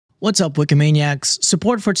What's up, Wikimaniacs?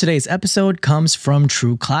 Support for today's episode comes from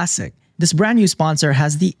True Classic. This brand new sponsor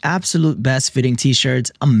has the absolute best fitting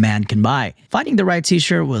t-shirts a man can buy. Finding the right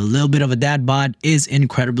t-shirt with a little bit of a dad bod is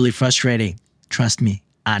incredibly frustrating. Trust me,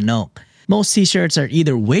 I know. Most t-shirts are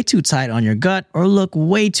either way too tight on your gut or look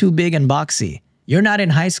way too big and boxy. You're not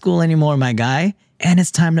in high school anymore, my guy, and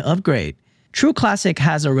it's time to upgrade. True Classic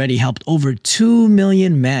has already helped over 2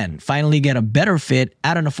 million men finally get a better fit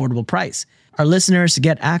at an affordable price. Our listeners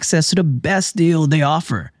get access to the best deal they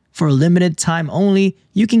offer. For a limited time only,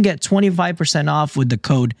 you can get 25% off with the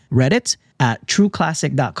code Reddit at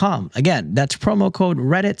trueclassic.com. Again, that's promo code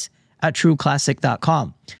Reddit at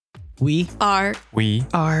trueclassic.com. We are Cultivate.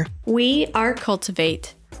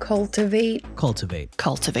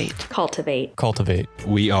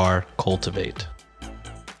 We are Cultivate.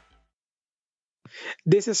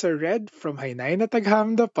 This is a Red from Hainay na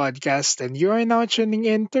Tagham, the podcast, and you are now tuning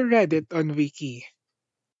in to Reddit on Wiki.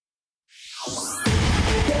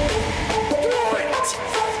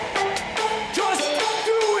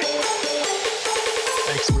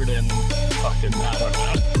 Expert in fucking, I don't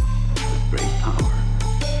know. Great power.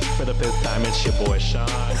 For the fifth time, it's your boy Sean.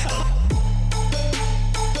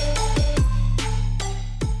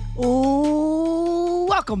 Ooh,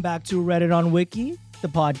 welcome back to Reddit on Wiki, the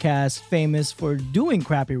podcast famous for doing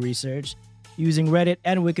crappy research, using Reddit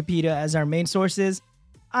and Wikipedia as our main sources.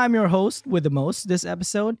 I'm your host with the most this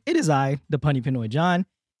episode. It is I, the Punny Pinoy John.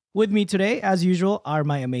 With me today, as usual, are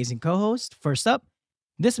my amazing co-hosts. First up,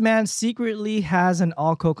 this man secretly has an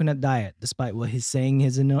all-coconut diet, despite what he's saying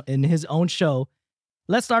in his own show.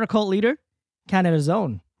 Let's start a cult leader, Canada's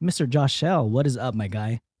own, Mr. Josh Shell. What is up, my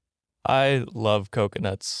guy? I love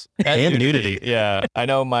coconuts. And nudity. Yeah. I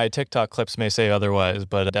know my TikTok clips may say otherwise,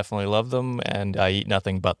 but I definitely love them, and I eat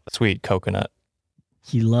nothing but sweet coconut.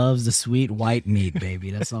 He loves the sweet white meat, baby.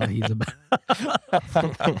 That's all he's about.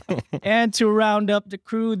 And to round up the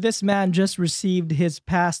crew, this man just received his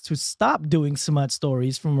pass to stop doing smut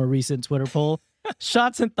stories from a recent Twitter poll.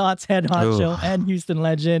 Shots and Thoughts head honcho and Houston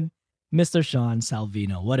legend, Mr. Sean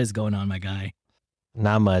Salvino. What is going on, my guy?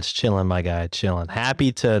 Not much. Chilling, my guy. Chilling.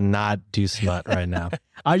 Happy to not do smut right now.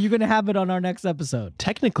 Are you going to have it on our next episode?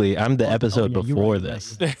 Technically, I'm the episode you're before right,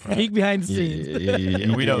 this. Peek behind the scenes.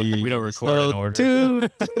 Yeah, we don't record in order.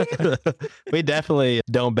 We definitely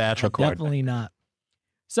don't batch record. Definitely not.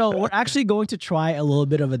 So we're actually going to try a little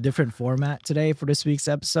bit of a different format today for this week's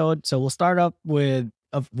episode. So we'll start up with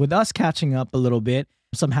us catching up a little bit,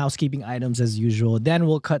 some housekeeping items as usual. Then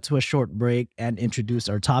we'll cut to a short break and introduce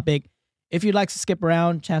our topic. If you'd like to skip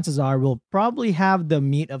around, chances are we'll probably have the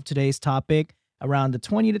meat of today's topic around the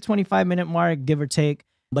 20 to 25 minute mark, give or take.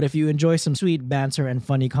 But if you enjoy some sweet banter and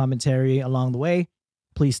funny commentary along the way,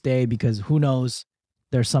 please stay, because who knows,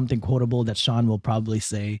 there's something quotable that Sean will probably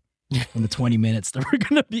say in the 20 minutes that we're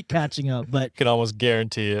going to be catching up. But Can almost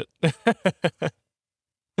guarantee it.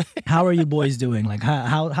 how are you boys doing? Like,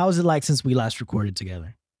 how's it like since we last recorded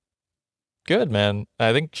together? Good, man.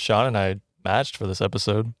 I think Sean and I matched for this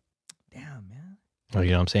episode. Damn, man. Oh,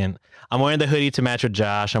 you know what I'm saying? I'm wearing the hoodie to match with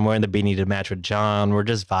Josh. I'm wearing the beanie to match with John. We're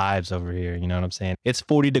just vibes over here. You know what I'm saying? It's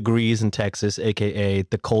 40 degrees in Texas, a.k.a.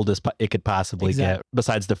 the coldest it could possibly get.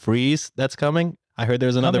 Besides the freeze that's coming. I heard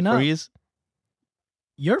there's another freeze.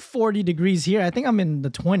 You're 40 degrees here. I think I'm in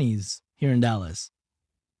the 20s here in Dallas.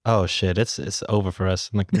 Oh, shit. It's over for us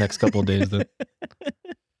in the next couple of days. Then.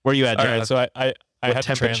 Where are you at, John? All right, so I have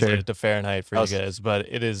to translate temperature? it to Fahrenheit for you guys, but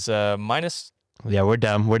it is minus Yeah, we're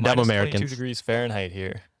dumb. We're dumb minus Americans. 22 degrees Fahrenheit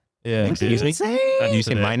here. Yeah. Excuse me? Insane. You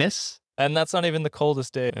say today. minus? And that's not even the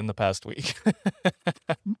coldest day in the past week.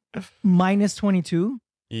 Minus 22?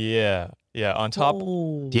 Yeah. On top.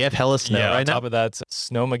 Oh. Do you have hella snow on right now? top of that,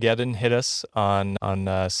 Snowmageddon hit us on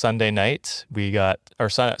Sunday night. We got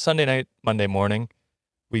Sunday night, Monday morning.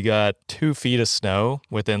 We got 2 feet of snow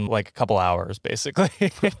within like a couple hours, basically.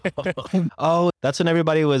 Oh, that's when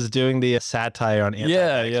everybody was doing the satire on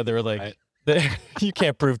Yeah. They were like, you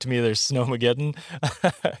can't prove to me there's Snowmageddon.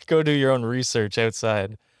 Go do your own research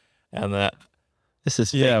outside. And that. This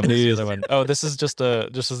is Yeah, fake what's the news. other one? Oh, this is just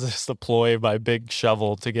a ploy by Big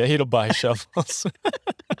Shovel to get you to buy shovels.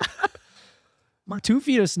 My 2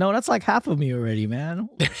 feet of snow, that's like half of me already, man.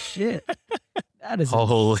 Holy shit. That is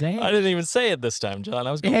Holy- insane. I didn't even say it this time, John.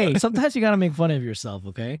 I was going. Hey, sometimes you gotta make fun of yourself,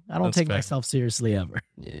 okay? I don't That's take fair. myself seriously ever.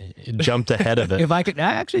 You jumped ahead of it. If I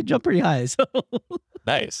actually jump pretty high. So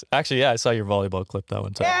Nice. Actually, yeah, I saw your volleyball clip that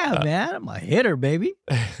one time. yeah, man, I'm a hitter, baby.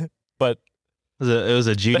 But It was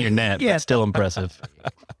a junior net, Yeah. but still impressive.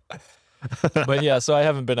 yeah, so I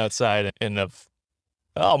haven't been outside in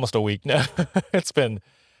almost a week now. It's been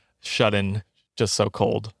shut in, just so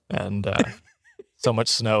cold, and so much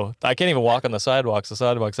snow. I can't even walk on the sidewalks. The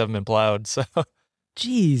sidewalks haven't been plowed. So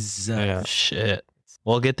Jeez. yeah. Shit.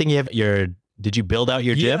 Well, good thing you have did you build out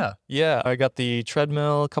your gym? Yeah. I got the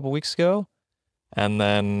treadmill a couple weeks ago, and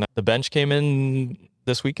then the bench came in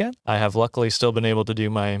this weekend. I have luckily still been able to do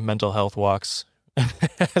my mental health walks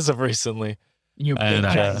as of recently. In your And,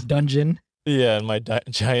 big giant dungeon. Yeah, in my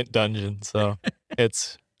giant dungeon. So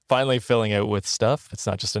it's finally filling out with stuff. It's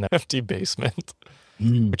not just an empty basement,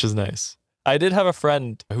 which is nice. I did have a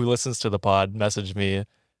friend who listens to the pod message me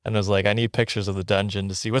and was like, I need pictures of the dungeon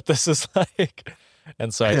to see what this is like.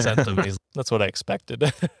 And so I sent them. That's what I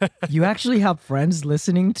expected. You actually have friends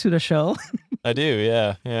listening to the show? I do,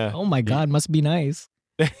 yeah. Oh my God, must be nice.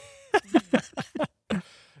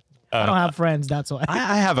 I don't have friends, that's why.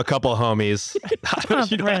 I have a couple homies. I don't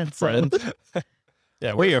have friends. Friends.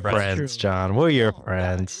 Yeah, we're your friends, John. We're your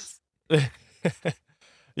friends.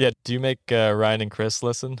 Yeah, do you make Ryan and Chris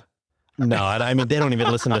listen? No, I mean they don't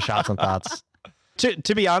even listen to Shots and Thoughts.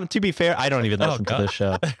 To be honest, to be fair, I don't even listen to this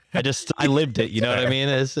show. I lived it. You know what I mean?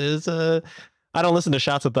 I don't listen to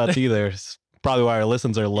Shots and Thoughts either. It's probably why our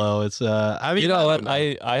listens are low. It's I mean, you know what?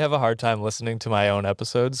 I have a hard time listening to my own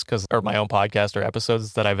episodes or my own podcast or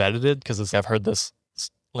episodes that I've edited because I've heard this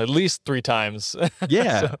at least 3 times.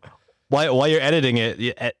 Yeah. So, while you're editing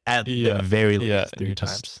it at the very least 3 you're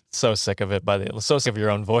times. just so sick of it so sick of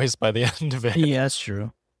your own voice by the end of it. Yeah, that's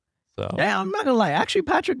true. So Yeah, I'm not gonna lie. Actually,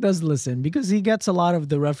 Patrick does listen because he gets a lot of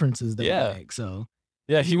the references that we make. So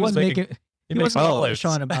yeah, he was making. He was making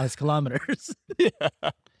Sean about his kilometers.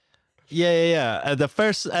 Yeah.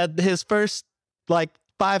 His first like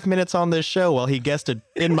 5 minutes on this show while he guessed it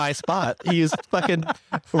in my spot, he was fucking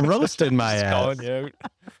roasting my ass. Calling you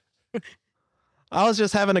out. I was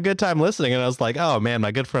just having a good time listening, and I was like, "Oh man,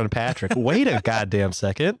 my good friend Patrick. Wait a goddamn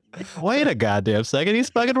second. He's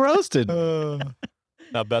fucking roasted."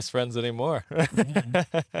 Not best friends anymore.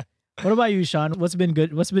 What about you, Sean? What's been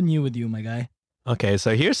good? What's been new with you, my guy? Okay,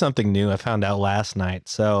 so here's something new I found out last night.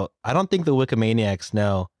 So I don't think the Wikimaniacs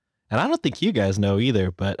know, and I don't think you guys know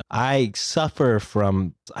either, but I suffer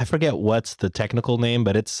from, I forget what's the technical name,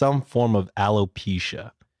 but it's some form of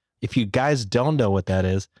alopecia. If you guys don't know what that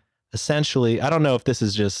is, essentially, I don't know if this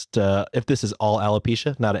is just, if this is all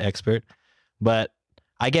alopecia, not an expert, but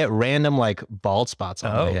I get random like bald spots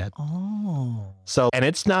on my head. Oh. So, and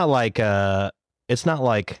it's not like I'm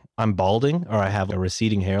balding or I have a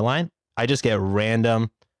receding hairline. I just get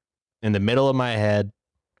random in the middle of my head,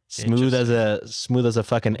 smooth as a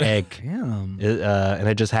fucking egg. Damn. And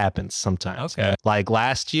it just happens sometimes. Okay. Like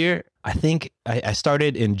last year, I think I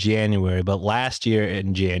started in January, but last year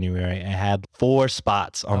in January, I had 4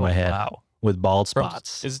 spots on my head with bald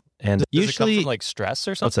spots. Does and it usually come from like stress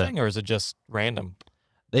or something, or is it just random?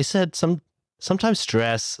 They said sometimes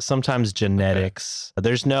stress, sometimes genetics. Okay.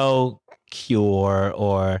 There's no cure,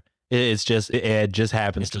 or it just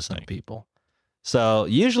happens to some people. So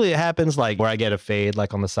usually it happens like where I get a fade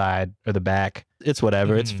like on the side or the back. It's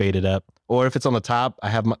whatever. It's faded up. Or if it's on the top, I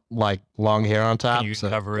have like long hair on top. You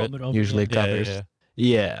cover it. Usually it covers.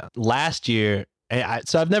 Yeah. Last year,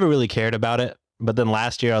 so I've never really cared about it. But then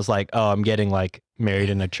last year I was like, oh, I'm getting like married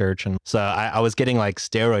in a church. And so I was getting like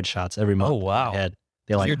steroid shots every month. Oh, wow. In my head.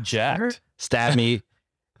 They like, you're jacked. Stab me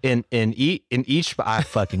in each, I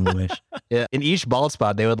fucking wish. Yeah, in each bald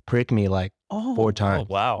spot, they would prick me like 4 times.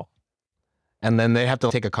 Oh, wow. And then they have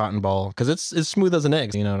to take a cotton ball because it's smooth as an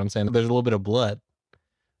egg. You know what I'm saying? There's a little bit of blood.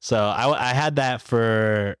 So I had that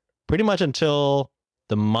for pretty much until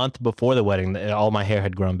the month before the wedding. All my hair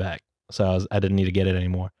had grown back. So I didn't need to get it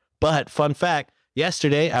anymore. But fun fact,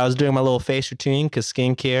 yesterday I was doing my little face routine because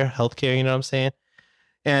skincare, healthcare, you know what I'm saying?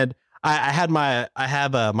 And my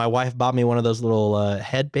wife bought me one of those little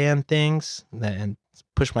headband things and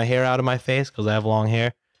push my hair out of my face because I have long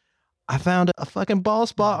hair. I found a fucking bald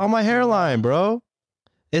spot on my hairline, bro.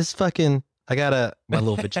 It's fucking. I got my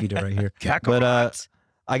little Vegeta right here. But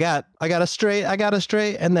I got a straight,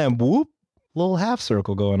 and then whoop, little half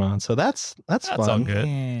circle going on. So that's fun. All good.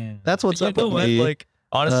 Man. That's what's up with me. Like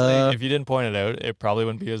honestly, if you didn't point it out, it probably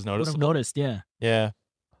wouldn't be as noticeable. Noticed, yeah. Yeah.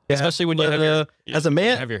 Especially when you have as a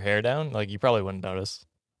man, have your hair down, like you probably wouldn't notice.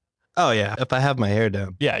 Oh yeah, if I have my hair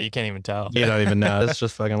down, yeah, you can't even tell. You don't even know. It's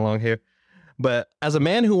just fucking long hair. But as a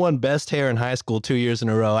man who won best hair in high school 2 years in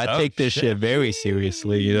a row, I take this shit very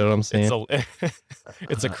seriously. You know what I'm saying?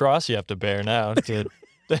 It's a cross you have to bear now, kid.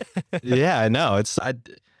 Yeah, I know.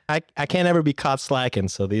 I can't ever be caught slacking.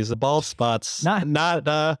 So these bald spots,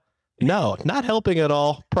 not No, not helping at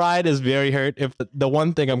all. Pride is very hurt. If the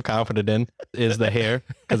one thing I'm confident in is the hair,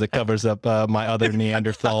 because it covers up my other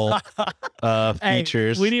Neanderthal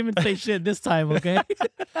features. We didn't even say shit this time, okay?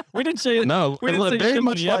 We didn't say No, we didn't say very shit in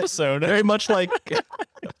much the like, episode. very much like.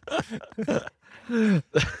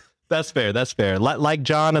 That's fair. That's fair. Like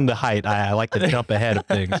John and the height, I like to jump ahead of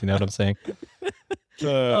things. You know what I'm saying?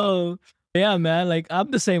 Oh, yeah, man. Like, I'm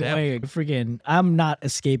the same Damn. way. Freaking, I'm not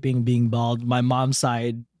escaping being bald. My mom's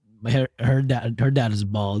side, her dad is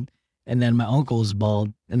bald. And then my uncle is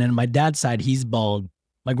bald. And then my dad's side, he's bald.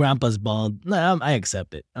 My grandpa's bald. No, I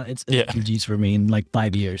accept it. It's GG's for me in like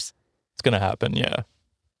 5 years. It's gonna happen. Yeah.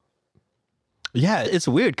 Yeah, it's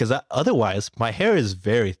weird because otherwise my hair is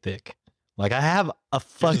very thick. Like I have a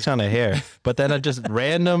fuck ton of hair, but then I just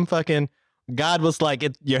random fucking God was like,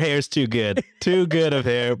 your hair's too good of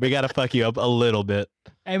hair. We gotta fuck you up a little bit.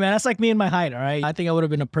 Hey, man, that's like me and my height, all right? I think I would have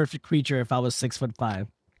been a perfect creature if I was 6'5".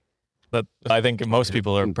 That I think most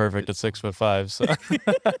people are perfect at 6'5". So.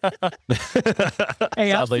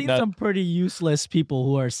 Hey, I've Sadly seen not. some pretty useless people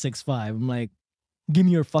who are 6'5". I'm like, give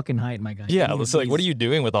me your fucking height, my guy. Yeah, Give me it's your like, what are you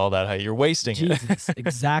doing with all that height? You're wasting Jesus, it.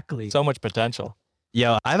 exactly. So much potential.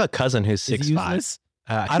 Yo, I have a cousin who's Is he 6'5". useless?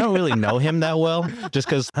 I don't really know him that well, just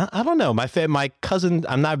because I don't know. My cousin,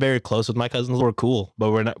 I'm not very close with my cousins. We're cool,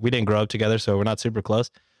 but we didn't grow up together, so we're not super close.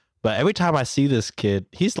 But every time I see this kid,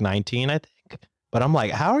 he's 19, I think. But I'm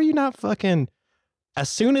like, how are you not fucking? As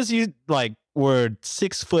soon as you like were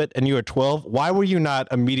 6 foot and you were 12, why were you not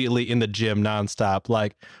immediately in the gym nonstop?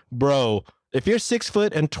 Like, bro, if you're 6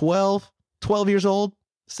 foot and 12 years old,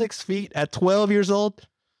 6 feet at 12 years old,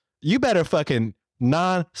 you better fucking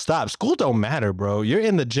non-stop. School don't matter, bro. You're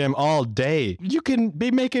in the gym all day. You can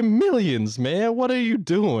be making millions, man. What are you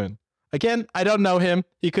doing? Again, I don't know him.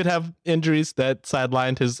 He could have injuries that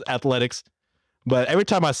sidelined his athletics. But every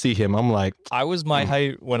time I see him, I'm like, I was my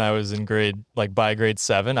height when I was in by grade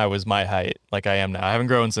 7, I was my height like I am now. I haven't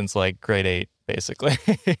grown since like grade 8, basically.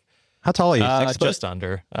 how tall are you? 6 foot? Just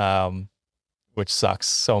under, which sucks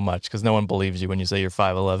so much because no one believes you when you say you're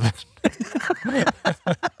 5'11".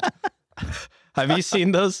 Have you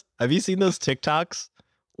seen those? Have you seen those TikToks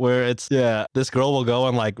where it's this girl will go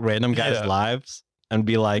on like random guys' lives and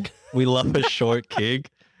be like, "We love a short king,"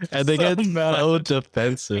 and they get so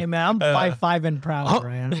defensive. Hey, man, I'm 5'5" and proud,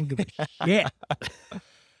 Ryan. I don't give a shit.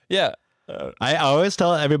 Yeah. I always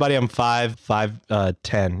tell everybody I'm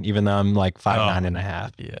 5'10", even though I'm like 5'9" and a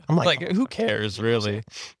half. Yeah. I'm like, who cares, really?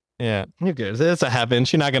 Yeah. Who cares? It's a half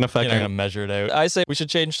inch. You're not gonna You're fucking. not gonna measure it out. I say we should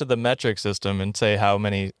change to the metric system and say how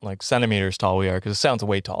many like centimeters tall we are because it sounds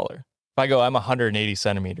way taller. If I go, I'm 180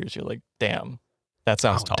 centimeters, you're like, damn, that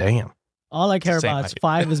sounds tall. Damn. All I care Same about is height.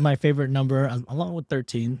 5 is my favorite number, along with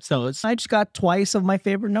 13. So I just got twice of my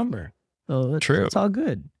favorite number. So True. It's all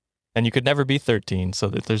good. And you could never be 13, so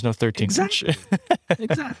that there's no 13. Exactly.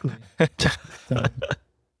 Exactly. So,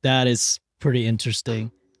 that is pretty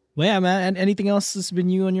interesting. Well, yeah, man. And anything else that's been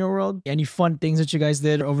you in your world? Any fun things that you guys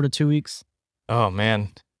did over the 2 weeks? Oh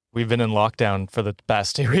man, we've been in lockdown for the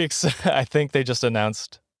past 2 weeks. I think they just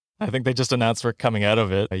announced we're coming out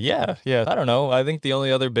of it. Yeah. I don't know. I think the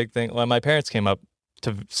only other big thing. Well, my parents came up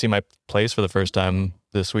to see my place for the first time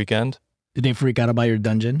this weekend. Did they freak out about your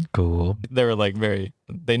dungeon? Cool. They were like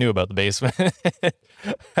they knew about the basement.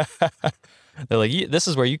 They're like, this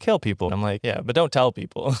is where you kill people. I'm like, yeah, but don't tell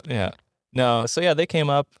people. Yeah. No. So yeah, they came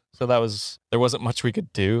up. So there wasn't much we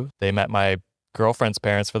could do. They met my girlfriend's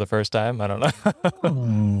parents for the first time. I don't know.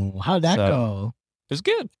 Oh, how'd that So- go? It was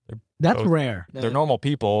good. That's both- rare. They're normal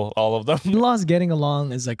people, all of them. In-laws getting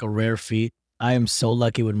along is like a rare feat. I am so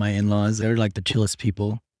lucky with my in-laws. They're like the chillest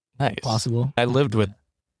people Nice. possible. I lived with,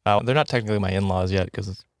 they're not technically my in-laws yet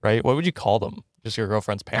because, right? What would you call them? Just your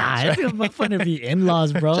girlfriend's parents, Nah, right? it's not fun to be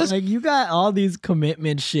in-laws, bro. Just- like you got all these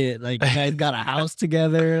commitment shit. Like you guys got a house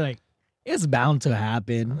together. Like it's bound to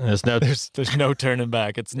happen. There's no There's no turning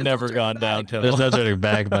back. It's never gone downhill. there's no turning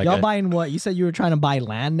back. My Y'all guy. buying what? You said you were trying to buy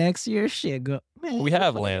land next year? Shit, go. Man, We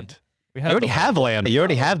have land. We You already the have land. You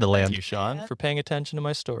already have the Thank land. you, Sean, for paying attention to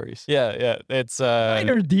my stories. Yeah. It's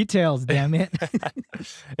Minor details, damn it.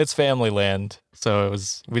 it's family land, so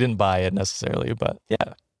we didn't buy it necessarily, but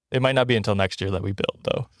yeah, it might not be until next year that we build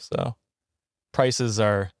though. So prices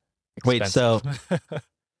are Wait, so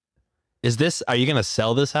expensive. are you gonna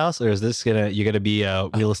sell this house, or is this you're gonna be a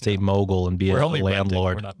real estate mogul and be we're a only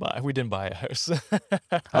landlord? Renting. We didn't buy a house.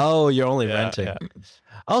 Oh, you're only Yeah, renting. yeah.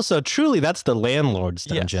 Oh, so truly, that's the landlord's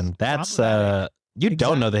Yes, dungeon. That's problematic. you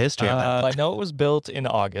don't know the history of that. I know it was built in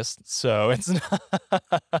August, so it's not.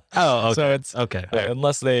 Oh, okay. So it's Okay.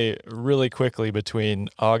 unless they really quickly between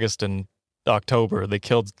August and October they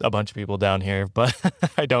killed a bunch of people down here, but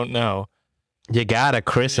I don't know. You gotta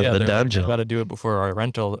Chris of the they're dungeon. Got to do it before our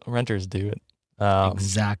renters do it.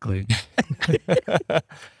 Exactly. That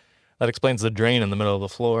explains the drain in the middle of the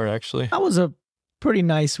floor, actually. That was a pretty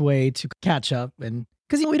nice way to catch up, and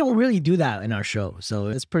because we don't really do that in our show, so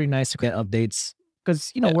it's pretty nice to get updates.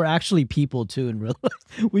 Because we're actually people too in real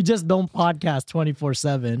life. We just don't podcast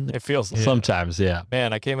 24/7. It feels Sometimes, yeah.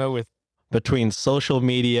 Man, I came out with Between social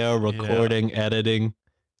media, recording, editing,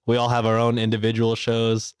 we all have our own individual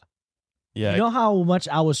shows. Yeah. You know how much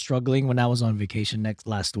I was struggling when I was on vacation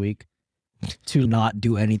last week to not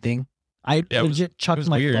do anything? I legit chucked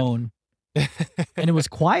my weird. phone and it was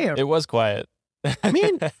quiet. It was quiet. I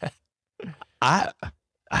mean,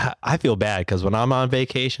 I feel bad because when I'm on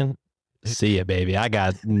vacation, see ya, baby. I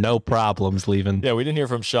got no problems leaving. Yeah, we didn't hear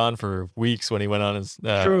from Sean for weeks when he went on his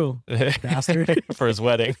true. Bastard. for his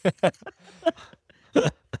wedding.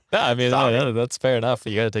 I mean, that's fair enough.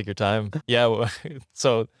 You got to take your time. Yeah.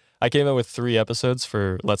 So I came out with 3 episodes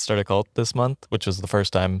for Let's Start a Cult this month, which was the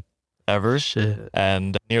first time ever. Shit.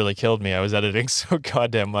 And nearly killed me. I was editing so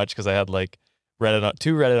goddamn much because I had like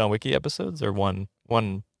two Reddit on Wiki episodes, or one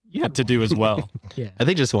to do as well. Yeah. I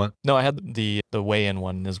think just one. No, I had the weigh-in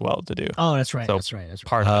one as well to do. Oh, that's right. So That's right.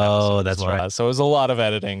 Part of that episode as that's well. right. So it was a lot of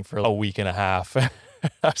editing for a week and a half. I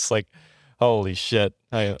was like, holy shit,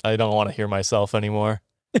 I don't want to hear myself anymore.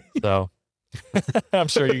 So I'm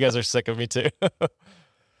sure you guys are sick of me too.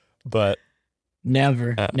 But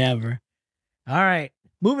Never. All right,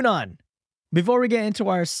 moving on. Before we get into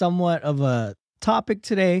our somewhat of a topic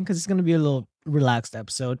today, because it's going to be a little relaxed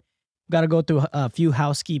episode, got to go through a few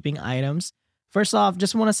housekeeping items. First off,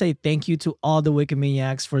 just want to say thank you to all the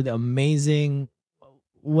Wikimaniacs for the amazing.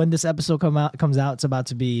 When this episode comes out, it's about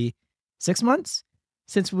to be 6 months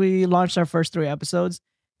since we launched our first 3 episodes,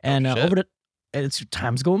 and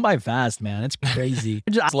time's going by fast, man. It's crazy.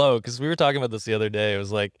 slow, because we were talking about this the other day. It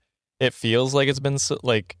was like, it feels like it's been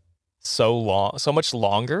so long, so much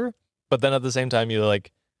longer, but then at the same time, you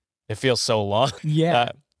like, it feels so long.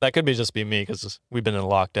 Yeah. That could just be me because we've been in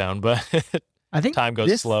lockdown, but I think time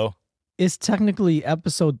goes slow. It's technically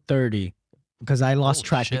episode 30 because I lost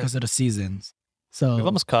track because of the seasons. So We've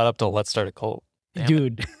almost caught up to Let's Start a Cult. Damn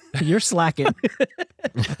dude, you're slacking.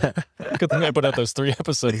 Good thing I put out those 3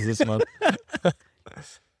 episodes this month.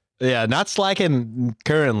 Yeah, not slacking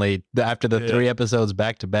currently after the 3 episodes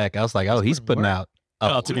back to back. I was like, he's putting out.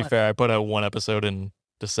 Well, to be fair, I put out 1 episode in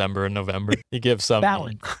December and November. You give some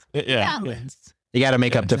Balance. Yeah. Balance. You got to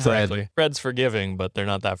make up to Fred. Exactly. Fred's forgiving, but they're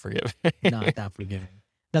not that forgiving. Not that forgiving.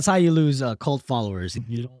 That's how you lose cult followers.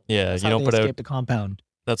 You don't. Yeah, That's you how don't they put escape out. the compound.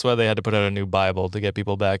 That's why they had to put out a new Bible to get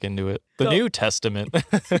people back into it. The New Testament.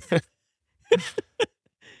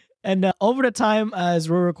 And over the time as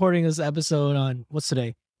we're recording this episode on what's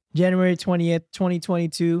today, January 20th,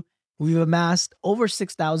 2022, we've amassed over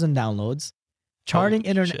 6,000 downloads, charting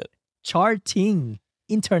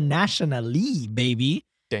internationally, baby.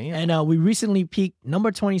 Damn. And we recently peaked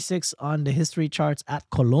number 26 on the history charts at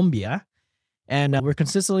Colombia. And we're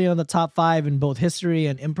consistently on the top 5 in both history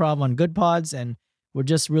and improv on Good Pods. And we're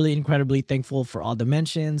just really incredibly thankful for all the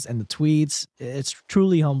mentions and the tweets. It's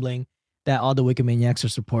truly humbling that all the Wikimaniacs are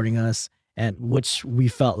supporting us, and which we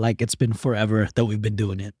felt like it's been forever that we've been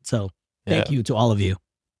doing it. So thank you to all of you.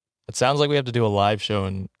 It sounds like we have to do a live show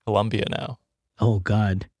in Colombia now. Oh,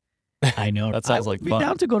 God. I know. That sounds like I'd be fun.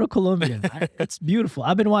 down to go to Colombia. It's beautiful.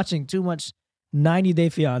 I've been watching too much 90 Day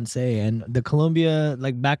Fiance, and the Colombia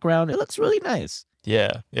background, it looks really nice.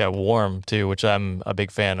 Yeah, warm too, which I'm a big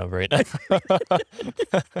fan of right now.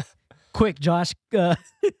 Quick, Josh. I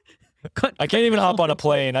can't even hop on a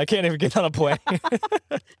plane. I can't even get on a plane.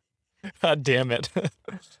 God damn it.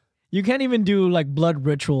 You can't even do blood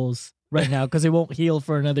rituals right now because it won't heal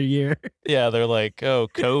for another year. Yeah, they're like, oh,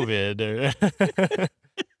 COVID.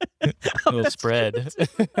 It'll spread.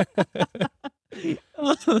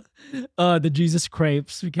 The Jesus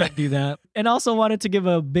crepes. We can't do that. And also wanted to give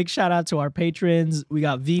a big shout out to our patrons. We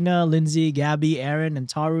got Vina, Lindsay, Gabby, Aaron, and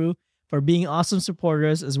Taru for being awesome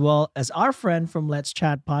supporters, as well as our friend from Let's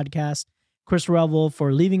Chat Podcast, Chris Revel,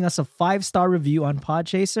 for leaving us a 5-star review on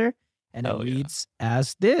Podchaser. And it reads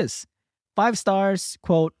as this. 5 stars,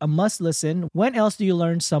 quote, a must listen. When else do you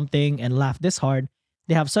learn something and laugh this hard?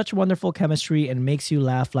 They have such wonderful chemistry and makes you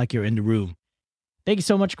laugh like you're in the room. Thank you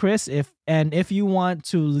so much, Chris. If you want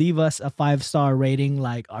to leave us a 5-star rating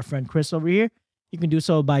like our friend Chris over here, you can do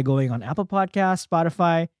so by going on Apple Podcasts,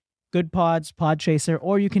 Spotify, Good Pods, Podchaser,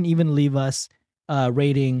 or you can even leave us a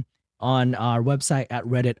rating on our website at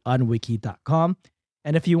redditonwiki.com.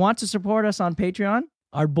 And if you want to support us on Patreon,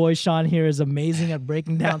 our boy Sean here is amazing at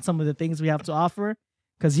breaking down some of the things we have to offer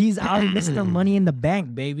because he's our Mr. Money in the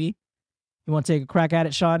Bank, baby. You want to take a crack at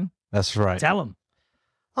it, Sean? That's right. Tell them.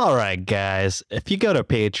 All right, guys. If you go to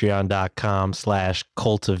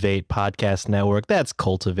patreon.com/cultivate podcast network, that's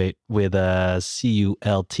cultivate with a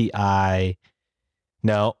CULTI.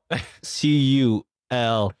 No, CULTIV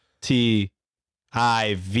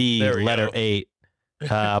letter go. 8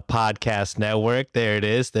 podcast network. There it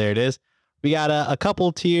is. There it is. We got a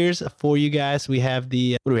couple tiers for you guys. We have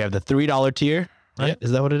the what do we have? The $3 tier, right? Yeah.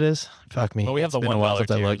 Is that what it is? Fuck me. Well, we have It's the been a while $1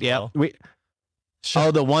 since I tier looked. as Yeah. well.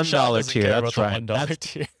 The $1 Sean tier. care That's about right. the $1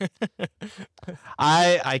 tier.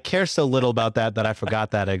 I care so little about that I forgot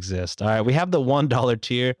that exists. All right, we have the $1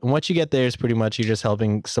 tier, and what you get there is pretty much you're just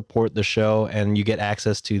helping support the show, and you get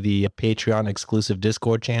access to the Patreon exclusive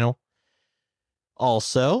Discord channel.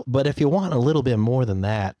 Also, but if you want a little bit more than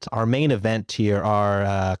that, our main event tier, our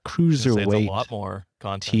It's a cruiserweight lot more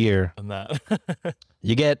content tier, than that.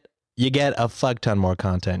 you get a fuck ton more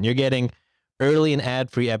content. You're getting early and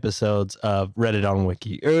ad-free episodes of Reddit on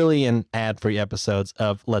Wiki, early and ad-free episodes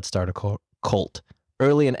of Let's Start a Cult,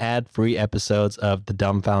 early and ad-free episodes of The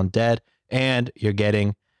Dumbfound Dead, and you're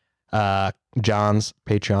getting John's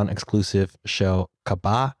Patreon exclusive show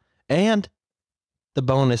Kaba and the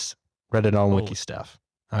bonus Reddit on Wiki stuff.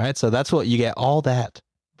 All right, so that's what you get. All that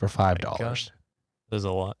for $5. There's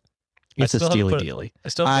a lot. It's a still haven't steely put it- dealy. I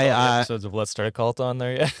still have all the episodes of Let's Start a Cult on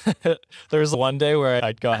there yet. There was one day where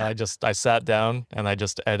I sat down and I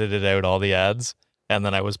just edited out all the ads, and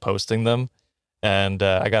then I was posting them, and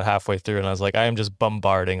I got halfway through and I was like, I am just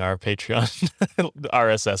bombarding our Patreon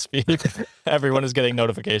RSS feed. Everyone is getting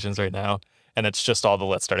notifications right now, and it's just all the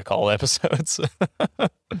Let's Start a Cult episodes.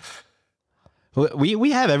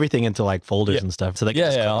 We have everything into like folders and stuff. So they can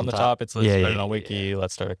just click on the top it's Let's Start on Wiki,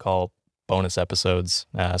 Let's Start a Cult, bonus episodes.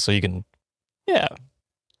 So you can,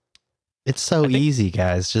 It's so think- easy,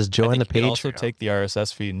 guys. Just join the You can Patreon. also take the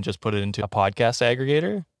RSS feed and just put it into a podcast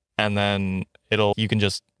aggregator, and then you can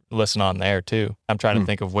just listen on there too. I'm trying to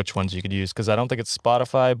think of which ones you could use, because I don't think it's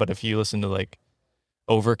Spotify, but if you listen to like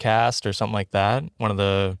Overcast or something like that, one of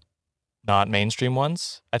the not mainstream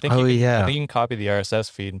ones, I think. Oh, you yeah. can copy the RSS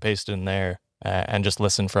feed and paste it in there, and just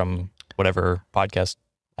listen from whatever podcast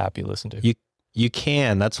app you listen to. You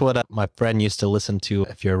can. That's what my friend used to listen to.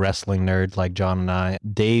 If you're a wrestling nerd like John and I,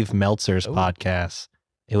 Dave Meltzer's podcast.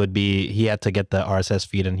 It would be, he had to get the RSS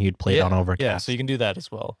feed and he'd play it on Overcast. Yeah, so you can do that as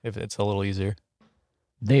well if it's a little easier.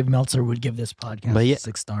 Dave Meltzer would give this podcast But yeah- a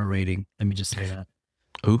 6-star rating. Let me just say that.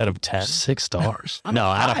 Ooh, Out of 10. 6 stars. No,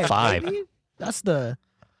 out of 5. Baby. That's the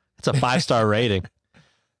It's a 5-star rating.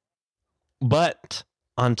 But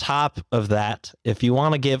on top of that, if you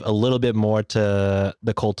want to give a little bit more to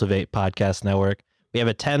the Cultivate Podcast Network, we have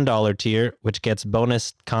a $10 tier, which gets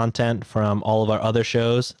bonus content from all of our other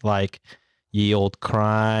shows like Ye Old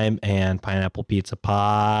Crime and Pineapple Pizza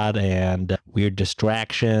Pod and Weird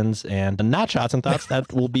Distractions and Not Shots and Thoughts.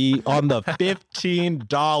 That will be on the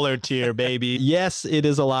 $15 tier, baby. Yes, it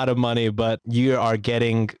is a lot of money, but you are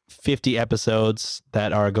getting 50 episodes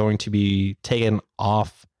that are going to be taken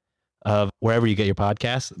off of wherever you get your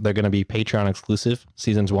podcasts. They're going to be Patreon exclusive,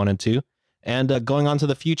 seasons 1 and 2. And going on to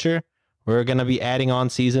the future, we're going to be adding on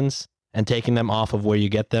seasons and taking them off of where you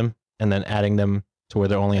get them and then adding them to where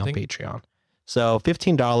they're only on Patreon. So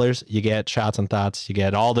 $15, you get Shots and Thoughts, you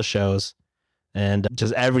get all the shows and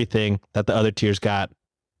just everything that the other tiers got,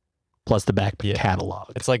 plus the back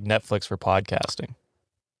catalog. It's like Netflix for podcasting.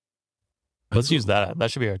 Let's use that.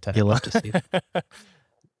 That should be our 10. You'll love to see that.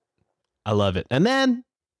 I love it. And then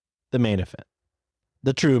the main event,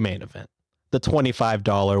 the true main event, the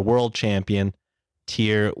 $25 world champion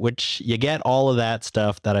tier, which you get all of that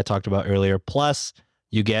stuff that I talked about earlier. Plus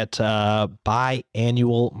you get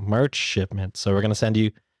biannual merch shipment. So we're going to send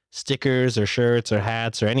you stickers or shirts or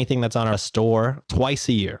hats or anything that's on our store twice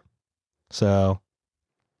a year. So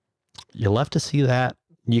you'll love to see that.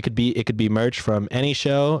 It could be merch from any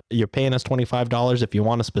show. You're paying us $25. If you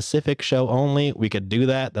want a specific show only, we could do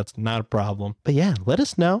that. That's not a problem. But yeah, let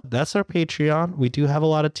us know. That's our Patreon. We do have a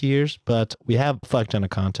lot of tiers, but we have a fuck ton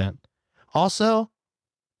of content. Also,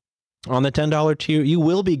 on the $10 tier, you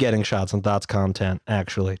will be getting Shots and Thoughts content,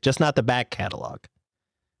 actually, just not the back catalog.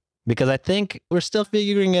 Because I think we're still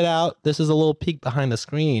figuring it out. This is a little peek behind the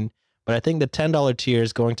screen, but I think the $10 tier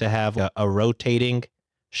is going to have a rotating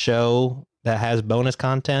show that has bonus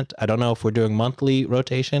content. I don't know if we're doing monthly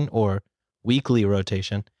rotation or weekly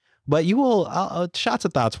rotation, but you will, Shots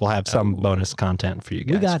and Thoughts will have some bonus content for you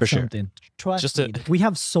guys. we got for something. Trust Just me. We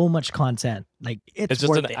have so much content. Like it's just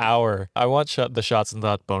worth an it. hour. I want the Shots and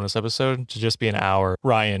Thoughts bonus episode to just be an hour.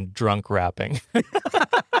 Ryan drunk rapping.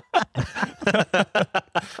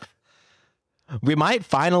 We might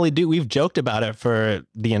finally we've joked about it for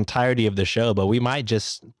the entirety of the show, but we might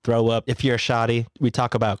just throw up. If you're shoddy, we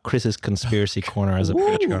talk about Chris's Conspiracy Corner as a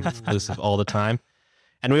Patreon exclusive all the time.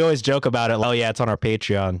 And we always joke about it. Like, oh yeah, it's on our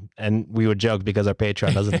Patreon. And we would joke because our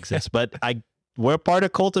Patreon doesn't exist. But we're part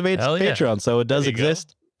of Cultivate's Patreon, so it does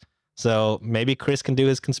exist. So maybe Chris can do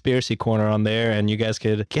his Conspiracy Corner on there, and you guys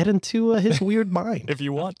could get into his weird mind if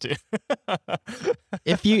you want to.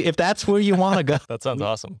 if that's where you want to go. That sounds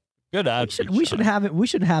awesome. Good ad. We should have it. We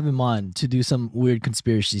should have him on to do some weird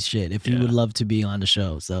conspiracy shit if he would love to be on the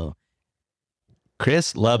show. So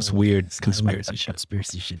Chris loves weird conspiracy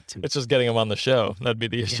shit too. It's just getting him on the show. That'd be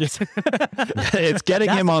the issue. It's getting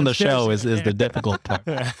him on the show is the difficult part.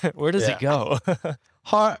 Where does he go?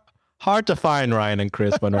 Hard to find Ryan and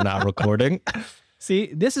Chris when we're not recording.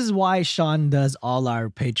 See, this is why Sean does all our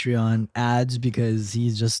Patreon ads, because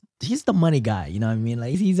he's the money guy. You know what I mean?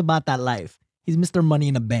 Like, he's about that life. He's Mr. Money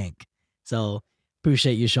in the Bank. So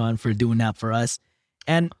appreciate you, Sean, for doing that for us.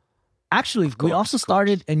 And actually, we also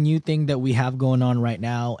started a new thing that we have going on right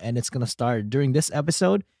now, and it's going to start during this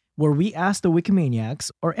episode, where we ask the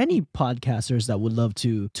Wikimaniacs or any podcasters that would love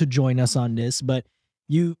to join us on this, but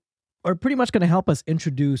you are pretty much going to help us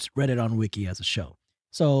introduce Reddit on Wiki as a show.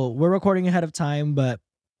 So we're recording ahead of time, but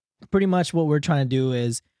pretty much what we're trying to do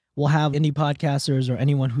is we'll have any podcasters or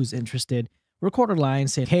anyone who's interested record a line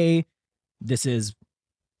saying, hey, this is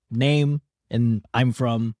name, and I'm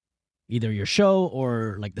from either your show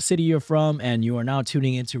or like the city you're from, and you are now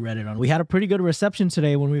tuning into Reddit on. We had a pretty good reception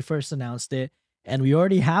today when we first announced it, and we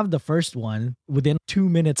already have the first one within 2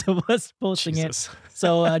 minutes of us posting it.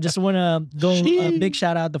 So I just want to go a big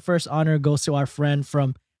shout out. The first honor goes to our friend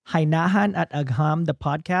from Hainahan at Agham, the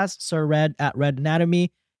podcast, Sir Red at Red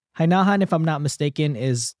Anatomy. Hainahan, if I'm not mistaken,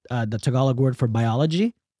 is the Tagalog word for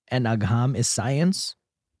biology, and Agham is science.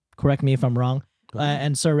 Correct me if I'm wrong.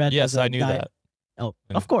 And Sir Red. Yes, I knew that. Oh,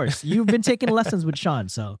 of course. You've been taking lessons with Sean,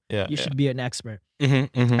 so you should be an expert.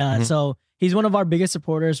 So he's one of our biggest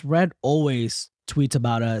supporters. Red always tweets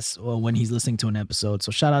about us when he's listening to an episode.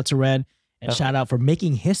 So shout out to Red, and shout out for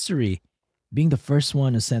making history, being the first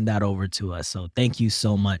one to send that over to us. So thank you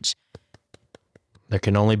so much. There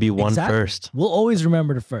can only be one first. We'll always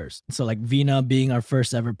remember the first. So like Vina being our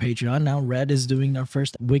first ever Patreon, now Red is doing our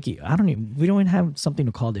first wiki. We don't even have something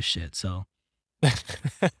to call this shit. So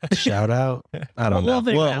shout out. I don't know.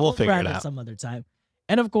 We'll figure it out some other time.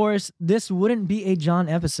 And of course, this wouldn't be a John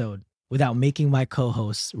episode without making my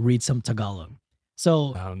co-hosts read some Tagalog.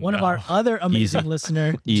 So one of our other amazing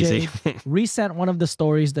listener, Jade, resent one of the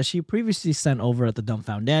stories that she previously sent over at the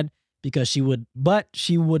Dumbfounded, because she would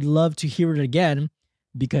love to hear it again,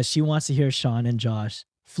 because she wants to hear Sean and Josh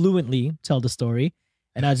fluently tell the story.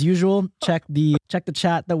 And as usual, check the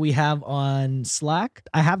chat that we have on Slack.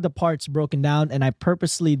 I have the parts broken down, and I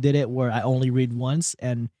purposely did it where I only read once,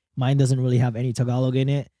 and mine doesn't really have any Tagalog in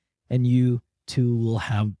it, and you two will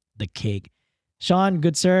have the cake. Sean,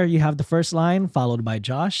 good sir, you have the first line, followed by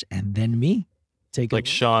Josh, and then me. Take like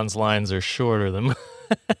Sean's lines are shorter than.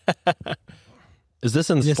 Is this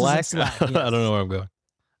in Slack? Yes. I don't know where I'm going.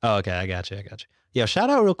 Oh, okay. I got you. Yeah, shout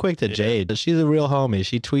out real quick to Jade. She's a real homie.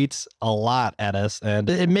 She tweets a lot at us, and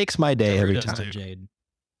it makes my day every time. Jade.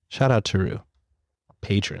 Shout out to Rue,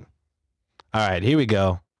 patron. All right, here we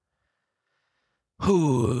go.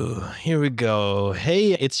 Here we go.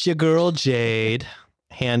 Hey, it's your girl Jade.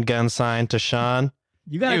 Handgun sign to Sean.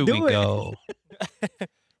 You gotta do it. Here we go.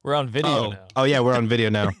 We're on video now. Oh yeah, we're on video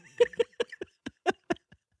now.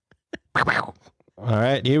 All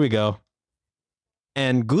right, here we go.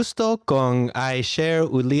 And gusto kong i-share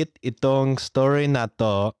ulit itong story na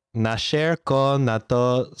to. Na-share ko na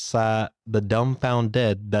to sa The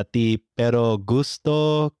Dumbfounded dati, pero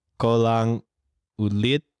gusto ko lang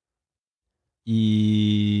ulit i-kwento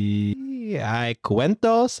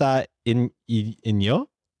sa inyo.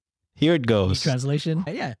 Here it goes. Translation?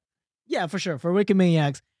 Yeah, for sure. For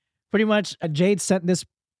Wikimaniacs, pretty much Jade sent this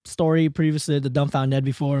story previously to The Dumbfounded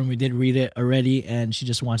before, and we did read it already, and she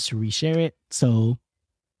just wants to reshare it. So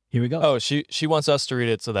here we go. Oh, she wants us to read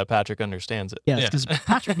it so that Patrick understands it. Yes, because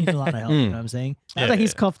Patrick needs a lot of help. You know what I'm saying? Now that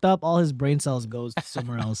he's cuffed up, all his brain cells goes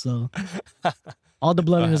somewhere else. So all the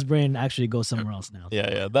blood in his brain actually goes somewhere else now.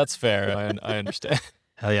 Yeah, that's fair. I understand.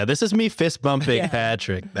 Hell yeah, this is me fist bumping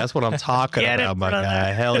Patrick. That's what I'm talking about, my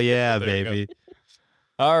guy. Hell yeah, baby.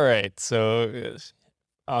 All right, so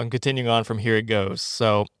I'm continuing on from here it goes.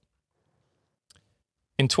 So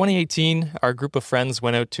in 2018, our group of friends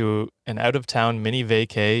went out to an out-of-town mini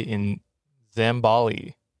vacay in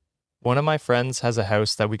Zambali. One of my friends has a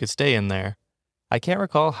house that we could stay in there. I can't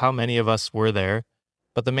recall how many of us were there,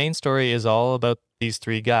 but the main story is all about these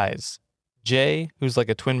three guys. Jay, who's like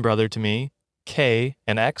a twin brother to me, K,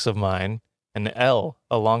 an ex of mine, and L,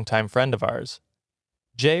 a longtime friend of ours.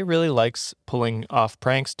 Jay really likes pulling off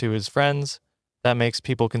pranks to his friends. That makes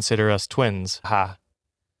people consider us twins. Ha.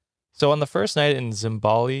 So on the first night in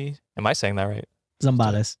Zimbali, am I saying that right?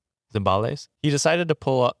 Zambales. Zimbales, he decided to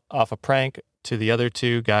pull off a prank to the other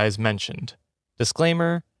two guys mentioned.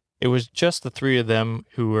 Disclaimer, it was just the three of them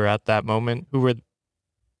who were at that moment It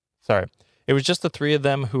was just the three of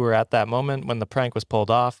them who were at that moment when the prank was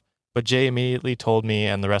pulled off, but Jay immediately told me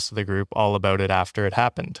and the rest of the group all about it after it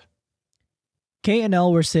happened. Kay and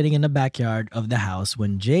Elle were sitting in the backyard of the house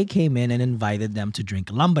when Jay came in and invited them to drink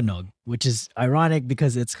lambanog, which is ironic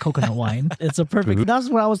because it's coconut wine. It's a perfect. That's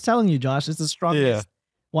what I was telling you, Josh. It's the strongest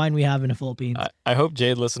wine we have in the Philippines. I hope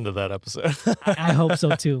Jade listened to that episode. I hope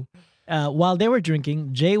so too. While they were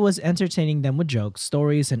drinking, Jay was entertaining them with jokes,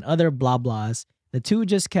 stories, and other blah blahs. The two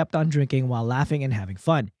just kept on drinking while laughing and having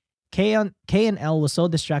fun. Kay and Elle was so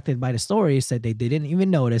distracted by the stories that they didn't even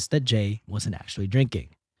notice that Jay wasn't actually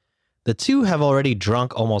drinking. The two have already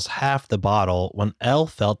drunk almost half the bottle when Elle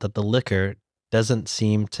felt that the liquor doesn't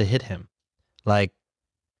seem to hit him. Like,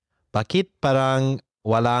 bakit parang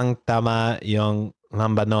walang tama yung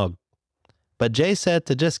lambanog? But Jay said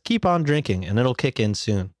to just keep on drinking and it'll kick in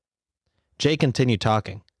soon. Jay continued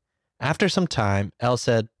talking. After some time, Elle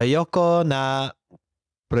said, ayoko na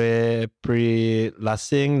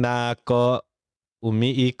lasing na ko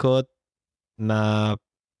umiikot na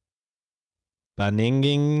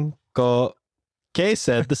paningin ko. Kay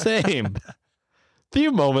said the same.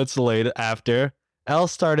 Few moments later after, Elle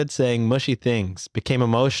started saying mushy things, became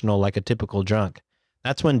emotional like a typical drunk.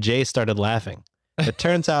 That's when Jay started laughing. It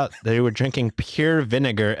turns out they were drinking pure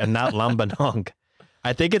vinegar and not lambanog.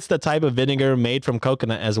 I think it's the type of vinegar made from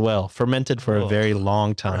coconut as well, fermented for a very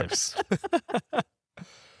long time.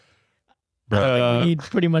 We need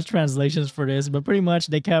pretty much translations for this, but pretty much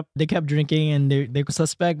they kept drinking and they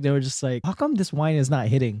suspect, they were just like, how come this wine is not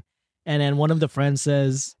hitting? And then one of the friends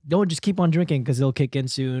says, don't, just keep on drinking because it'll kick in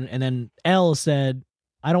soon. And then Elle said,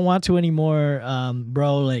 I don't want to anymore,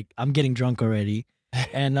 bro. Like, I'm getting drunk already.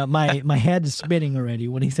 And my head is spinning already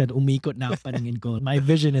when he said, umikot na paningin ko. My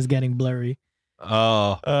vision is getting blurry.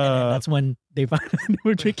 Oh. And that's when they found out they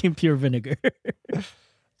were drinking pure vinegar.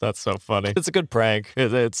 That's so funny. It's a good prank.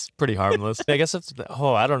 It's pretty harmless. I guess it's,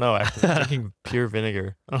 I don't know. Actually, drinking pure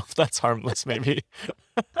vinegar. I don't know if that's harmless, maybe.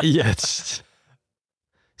 Yes.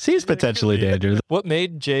 Seems potentially dangerous. What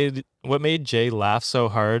made Jay laugh so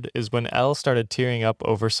hard is when Elle started tearing up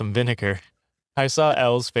over some vinegar. I saw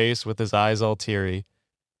Elle's face with his eyes all teary.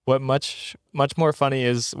 What much more funny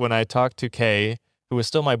is when I talked to Kay, who was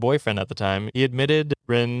still my boyfriend at the time. He admitted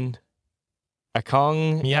rin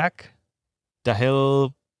akong miyak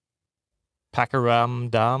dahil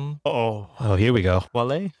pakaramdam. Oh, here we go.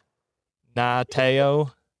 Wale na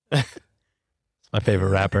tayo. My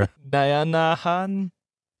favorite rapper. Nayanahan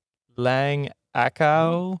lang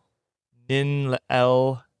akaw nin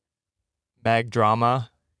el magdrama.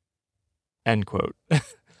 End quote.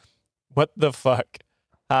 What the fuck?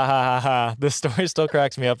 Ha ha ha ha. This story still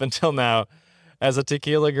cracks me up until now. As a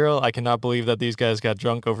tequila girl, I cannot believe that these guys got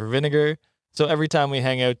drunk over vinegar. So every time we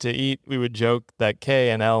hang out to eat, we would joke that Kay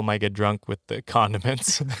and Elle might get drunk with the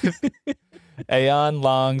condiments. Aeon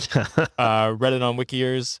Long read it on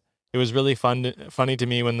Wikiers. It was really funny to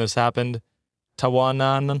me when this happened.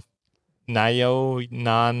 Tawanan Nayo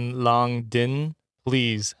Nan Long Din.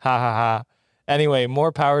 Please. Ha ha ha. Anyway,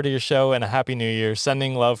 more power to your show and a happy new year.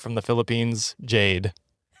 Sending love from the Philippines, Jade.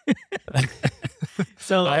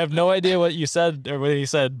 So I have no idea what you said or what he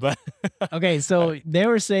said, but okay, so they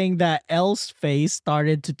were saying that Elle's face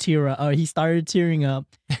started to tear up, or he started tearing up.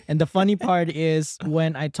 And the funny part is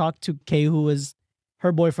when I talked to Kay, who was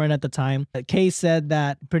her boyfriend at the time, Kay said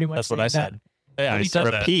that pretty much. That's what I said. Yeah, he said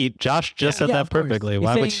repeat. Josh just said that perfectly.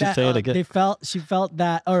 Why would she say it again? She felt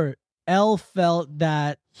that, or Elle felt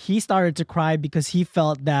that he started to cry because he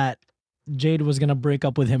felt that Jade was gonna break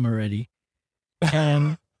up with him already,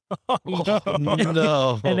 and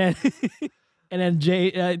no. and then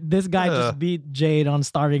Jade, this guy just beat Jade on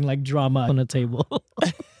starting like drama on the table.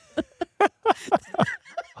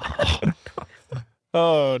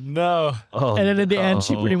 Oh no! Oh, and then in the end,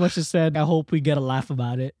 she pretty much just said, "I hope we get a laugh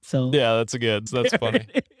about it." So yeah, that's funny.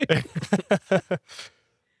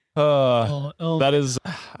 That is,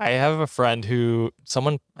 I have a friend who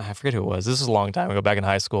I forget who it was. This is a long time ago, back in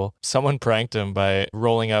high school. Someone pranked him by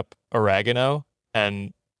rolling up oregano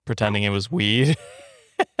and pretending it was weed.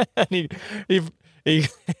 And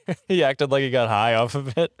he acted like he got high off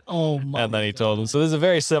of it. Oh my! And then he told him. So this is a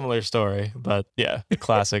very similar story, but yeah,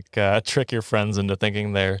 classic trick your friends into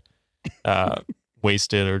thinking they're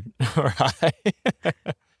wasted or high.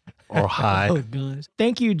 or hi. Oh, gosh.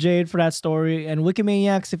 Thank you, Jade, for that story. And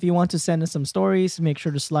Wikimaniacs, if you want to send us some stories, make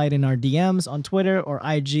sure to slide in our DMs on Twitter or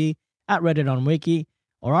IG at Reddit on Wiki,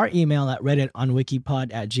 or our email at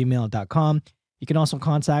redditonwikipod@gmail.com. You can also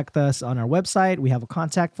contact us on our website. We have a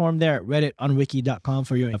contact form there at redditonwiki.com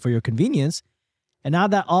for your convenience. And now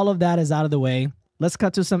that all of that is out of the way, let's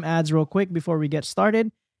cut to some ads real quick before we get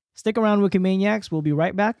started. Stick around, Wikimaniacs. We'll be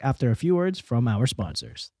right back after a few words from our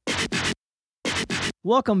sponsors.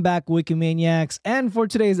 Welcome back, Wikimaniacs. And for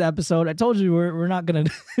today's episode, I told you we're not going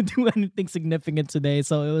to do anything significant today.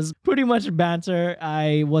 So it was pretty much banter.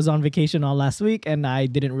 I was on vacation all last week and I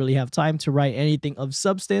didn't really have time to write anything of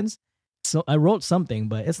substance. So I wrote something,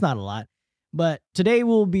 but it's not a lot. But today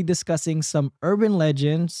we'll be discussing some urban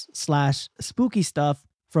legends / spooky stuff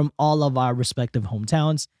from all of our respective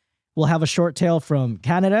hometowns. We'll have a short tale from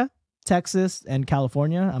Canada, Texas, and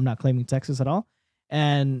California. I'm not claiming Texas at all.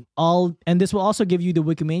 And this will also give you, the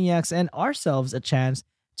Wikimaniacs and ourselves, a chance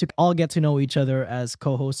to all get to know each other as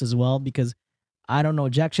co-hosts as well, because I don't know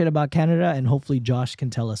jack shit about Canada, and hopefully Josh can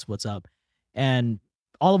tell us what's up. And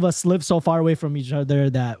all of us live so far away from each other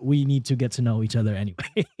that we need to get to know each other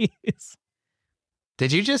anyways.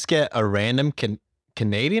 Did you just get a random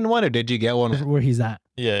Canadian one, or did you get one Where he's at?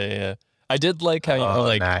 Yeah. I did like how you were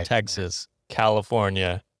like nice. Texas,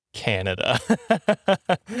 California, Canada.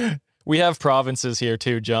 We have provinces here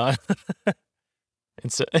too, John.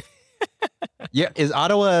 And so, Yeah, is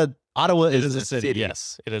Ottawa it is is a a city. city?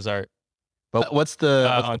 Yes, it is our But what's the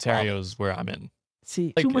Ontario's where I'm in.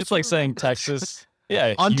 See, Like, too much it's like saying Texas.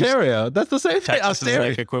 Yeah, Ontario? That's the same thing. Texas is Ontario.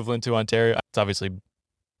 like equivalent to Ontario. It's obviously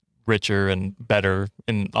richer and better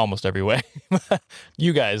in almost every way.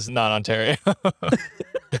 You guys, not Ontario.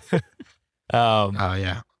 Oh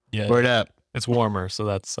yeah. Yeah, Word up. it's warmer, so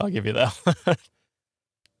I'll give you that.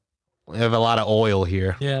 We have a lot of oil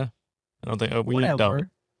here. Yeah, I don't think we Whatever. don't.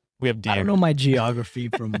 We have deer. I don't know my geography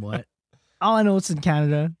from what. All I know is in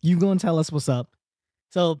Canada. You go and tell us what's up.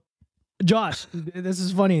 So, Josh, this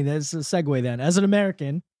is funny. That's a segue then. As an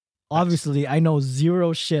American, obviously, I know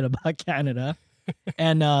zero shit about Canada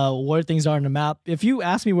and where things are on the map. If you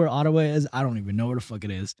ask me where Ottawa is, I don't even know where the fuck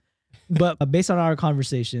it is. But based on our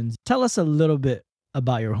conversations, tell us a little bit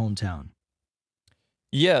about your hometown.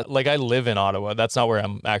 Yeah, like I live in Ottawa. That's not where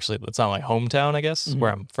I'm actually. That's not my hometown, I guess,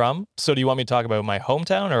 where I'm from. So, do you want me to talk about my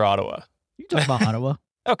hometown or Ottawa? You talk about Ottawa.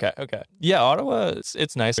 Okay. Yeah, Ottawa,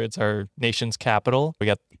 it's nice. It's our nation's capital. We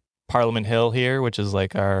got Parliament Hill here, which is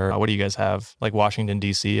like our, what do you guys have? Like Washington,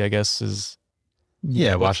 D.C., I guess is.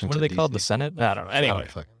 Yeah, Washington. What are they called? DC. The Senate? I don't know. Oh, Anyway.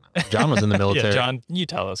 fucking know. John was in the military. Yeah, John, you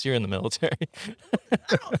tell us. You're in the military.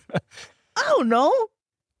 I don't know.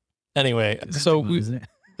 Anyway, so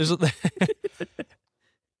there's a,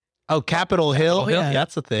 Oh, Capitol Hill. yeah.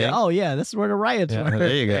 That's the thing. Oh, yeah. This is where the riots Yeah, were.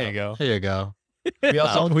 There you go. There you go. There you go.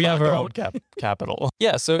 we have our own capital.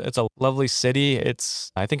 Yeah, so it's a lovely city.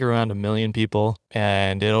 It's, I think, around 1 million people,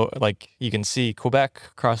 and it'll, like, you can see Quebec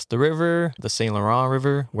across the river, the Saint Laurent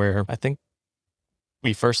River, where I think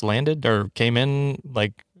we first landed or came in,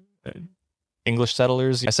 like English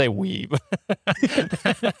settlers. I say we,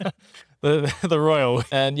 the royal,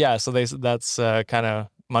 and yeah, so that's kind of.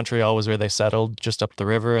 Montreal was where they settled, just up the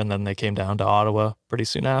river, and then they came down to Ottawa pretty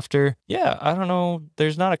soon after. Yeah, I don't know.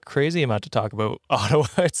 There's not a crazy amount to talk about Ottawa.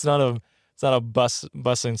 It's not a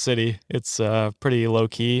bussing city. It's pretty low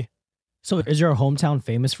key. So is your hometown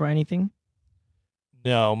famous for anything?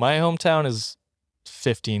 No, my hometown is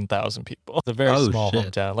 15,000 people. It's a very Oh, small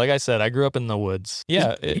shit. hometown. Like I said, I grew up in the woods.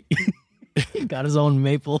 Yeah, He got his own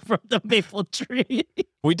maple from the maple tree.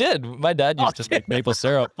 we did. My dad used to make maple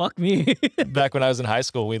syrup. Fuck me. Back when I was in high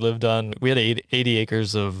school, we had 80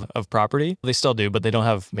 acres of property. They still do, but they don't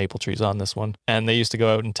have maple trees on this one. And they used to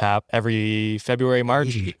go out and tap every February,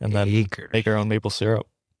 March, and then make our own maple syrup.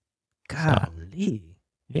 Golly.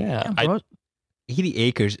 Yeah. Damn, bro. 80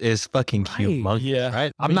 acres is fucking Right. humongous, Yeah.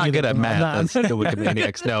 right? I'm mean, not you- good at I'm math. not- That's the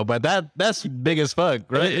Wikimaniacs know, but that's big as fuck,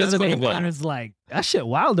 right? It's That's big. it's like, that shit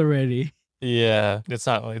wild already. Yeah. It's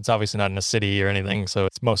obviously not in a city or anything, so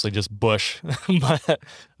it's mostly just bush.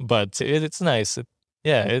 but it's nice.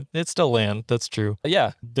 It's still land. That's true.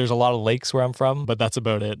 Yeah. There's a lot of lakes where I'm from, but that's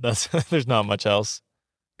about it. There's not much else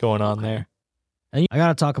going on there. And I got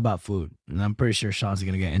to talk about food, and I'm pretty sure Sean's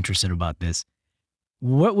going to get interested about this.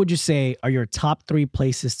 What would you say are your top 3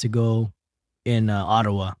 places to go in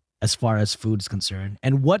Ottawa as far as food is concerned?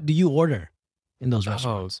 And what do you order in those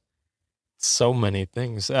restaurants? So many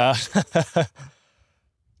things.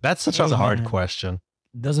 That's such a Doesn't hard matter. question.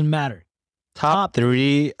 Doesn't matter. Top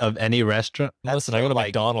 3 of any restaurant. Listen, I go to like-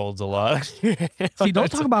 McDonald's a lot. See,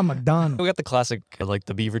 don't talk about McDonald's. We got the classic, like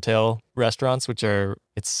the Beaver Tail restaurants, which are,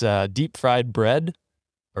 it's deep fried bread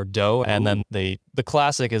or dough, and then the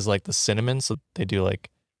classic is like the cinnamon. So they do like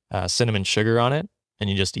cinnamon sugar on it, and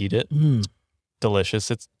you just eat it. It's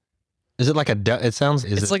delicious. Is it like a? It sounds.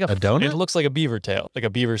 Is it's it like a donut? It looks like a beaver tail, like a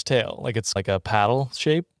beaver's tail. Like it's like a paddle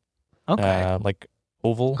shape. Okay. Like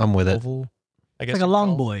oval. I'm with it. Oval, I guess Like a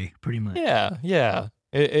long boy, pretty much. Yeah.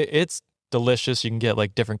 It's delicious. You can get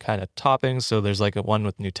like different kind of toppings. So there's like a one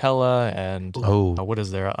with Nutella and what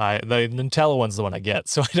is there? The Nutella one's the one I get,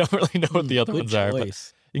 so I don't really know what the other ones are. But you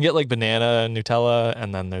can get like banana and Nutella,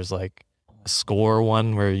 and then there's like a score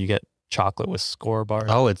one where you get chocolate with score bars.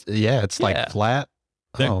 Oh, it's like flat.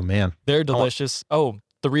 Oh man, they're delicious. Oh,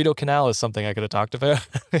 the Rideau Canal is something I could have talked about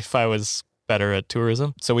if I was better at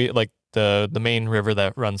tourism. So we like the main river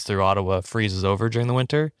that runs through Ottawa freezes over during the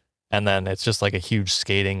winter, and then it's just like a huge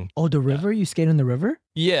skating. Oh, the river? You skate in the river?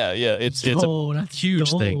 Yeah. It's a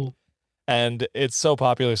huge thing, and it's so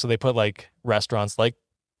popular. So they put like restaurants like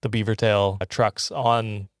the Beaver Tail trucks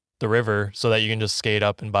on the river so that you can just skate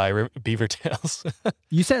up and buy beaver tails.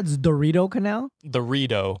 You said it's Dorito Canal? The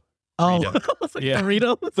Rideau. Oh, Dorito. I was like,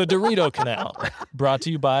 Doritos? The Dorito Canal, brought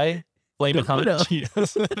to you by Flamin' Hot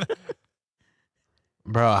Cheetos.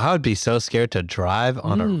 bro, I would be so scared to drive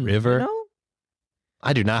on a river. You know?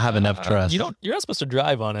 I do not have enough trust. You're not supposed to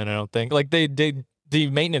drive on it. I don't think. Like the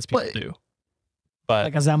maintenance people do. But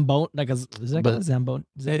Like a Zamboni? Is that called a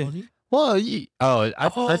Zamboni? Well,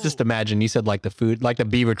 I just imagine you said like the food, like the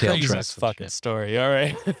beaver tail truck. craziest fucking story. All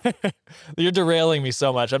right. You're derailing me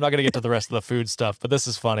so much. I'm not going to get to the rest of the food stuff, but this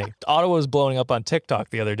is funny. Ottawa was blowing up on TikTok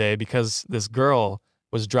the other day because this girl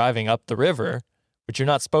was driving up the river, which you're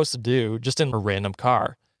not supposed to do, just in a random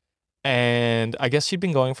car. And I guess she'd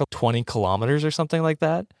been going for 20 kilometers or something like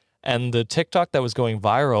that. And the TikTok that was going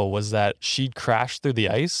viral was that she'd crashed through the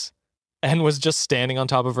ice and was just standing on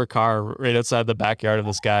top of her car right outside the backyard of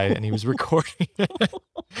this guy, and he was recording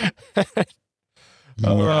it.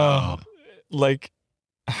 Wow. Like,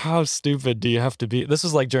 how stupid do you have to be? This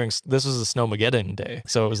was a Snowmageddon day,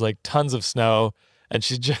 so it was like tons of snow, and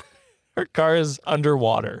her car is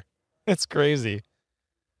underwater. It's crazy.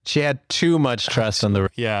 She had too much trust on the.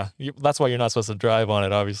 Yeah, that's why you're not supposed to drive on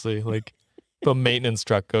it, obviously. Like, if a maintenance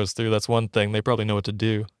truck goes through, that's one thing. They probably know what to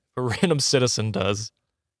do. If a random citizen does,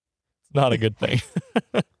 not a good thing.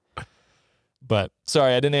 But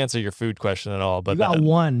sorry, I didn't answer your food question at all. But you got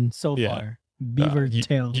one so far. Beaver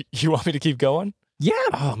tail. You want me to keep going? Yeah.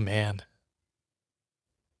 Oh man,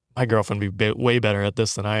 my girlfriend would be way better at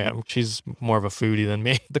this than I am. She's more of a foodie than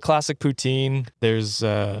me. The classic poutine. There's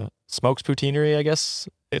Smokes Poutineery, I guess.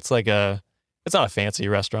 It's like it's not a fancy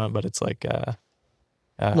restaurant, but it's like a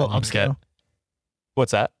little upscale.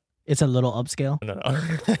 What's that? It's a little upscale. No.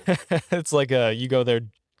 It's like you go there.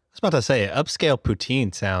 I was about to say, upscale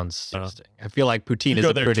poutine sounds interesting. I feel like poutine is go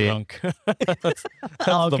a there pretty. drunk. That's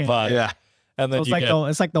the vibe. Yeah. And then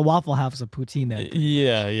It's like the Waffle House of poutine. Then.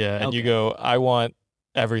 Yeah. And you go, I want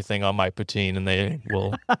everything on my poutine, and they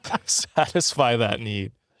will satisfy that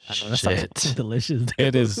need. Shit. Delicious.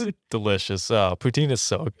 It is delicious. Oh, poutine is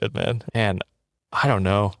so good, man. And I don't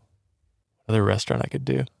know other restaurant I could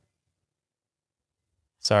do.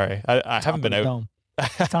 Sorry, I haven't been out.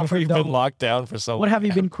 We've been locked down for so long. What have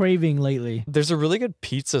you been craving lately? There's a really good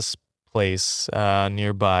pizza place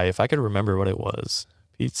nearby. If I could remember what it was.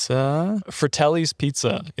 Fratelli's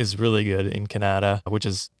Pizza is really good in Canada, which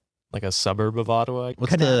is like a suburb of Ottawa.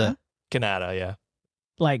 What's Canada? Canada, yeah.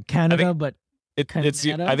 Like Canada, but it's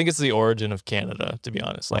I think it's the origin of Canada, to be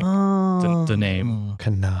honest. Like the name.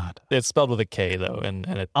 Canada. It's spelled with a K though, and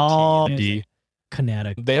a T and a D.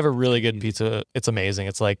 Canada. They have a really good pizza. It's amazing.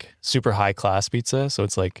 It's like super high class pizza. So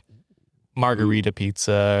it's like margarita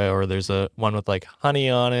pizza, or there's a one with like honey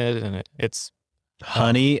on it, and it's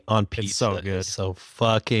honey on pizza. It's so good. So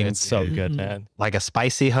fucking. It's so good, man. Like a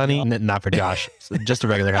spicy honey, not for Josh, just a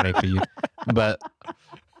regular honey for you. But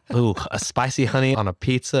a spicy honey on a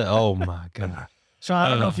pizza. Oh my god. So I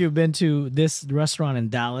don't know if you've been to this restaurant in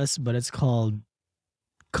Dallas, but it's called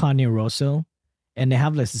Cane Rosso. And they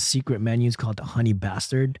have this secret menus called the Honey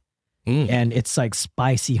Bastard. And it's like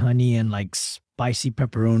spicy honey and like spicy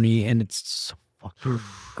pepperoni. And it's so fucking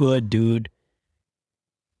good, dude.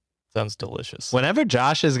 Sounds delicious. Whenever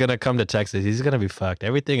Josh is going to come to Texas, he's going to be fucked.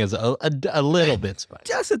 Everything is a little bit spicy.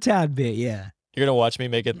 Just a tad bit, yeah. You're going to watch me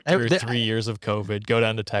make it through 3 years of COVID, go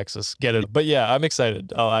down to Texas, get it. But yeah, I'm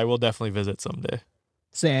excited. I will definitely visit someday.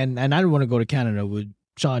 And I don't want to go to Canada with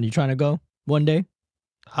Sean. You trying to go one day?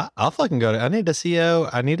 I'll fucking go. I need to see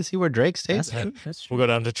where Drake stays. That's true. We'll go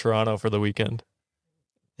down to Toronto for the weekend.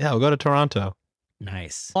 Yeah, we'll go to Toronto.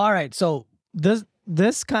 Nice. All right. So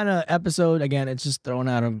this kind of episode, again, it's just thrown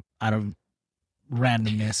out of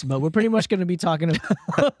randomness, but we're pretty much going to be talking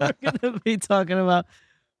about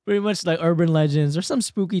pretty much like urban legends or some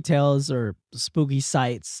spooky tales or spooky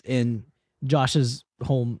sites in Josh's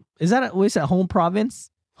home. Is that what is that, home province?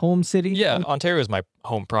 Home city? Yeah, Ontario is my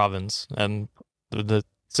home province, and the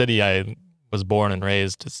city I was born and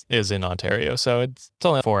raised is in Ontario, so it's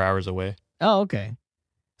only 4 hours away. Oh, okay.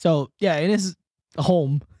 So yeah, it is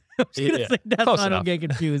home. I was gonna Yeah, say, that's close why I don't enough. get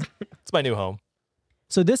confused. It's my new home.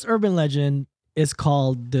 So this urban legend is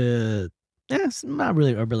called it's not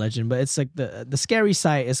really urban legend, but it's like the scary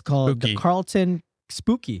site is called Spooky. the Carlton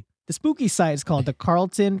Spooky. The spooky site is called the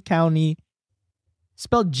Carlton County,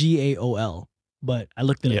 spelled Gaol, but I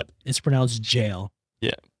looked it Yeah. up. It's pronounced jail.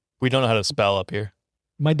 We don't know how to spell up here.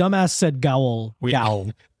 My dumbass said Gowl. We-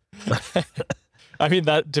 Gowl. I mean,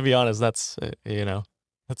 that, to be honest, that's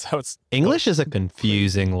that's how it's. English is a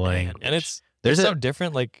confusing language. And it's There's so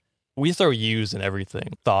different. Like, we throw U's in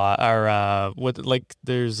everything. Thought or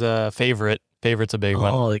there's favorite. Favorite's a big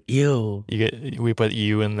one. Oh, ew. We put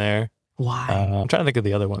U in there. Why? I'm trying to think of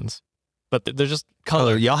the other ones, but they're just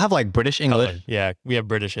color. color. Y'all have like British English. Color. Yeah, we have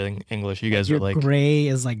British English. You guys Your are like, gray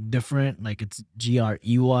is like different, like it's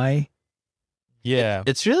GREY. yeah.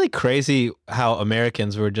 It's really crazy how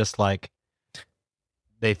Americans were just like,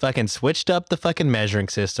 they fucking switched up the fucking measuring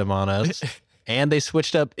system on us, and they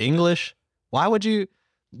switched up English. Why would you?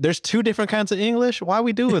 There's two different kinds of English. Why are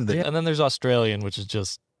we doing this? And then there's Australian, which is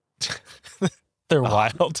just they're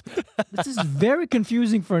wild. This is very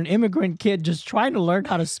confusing for an immigrant kid just trying to learn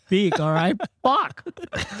how to speak. All right, fuck.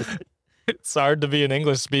 It's hard to be an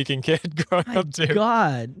English speaking kid growing My up too.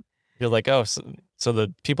 God. You're like, oh, so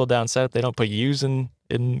the people down south, they don't put U's in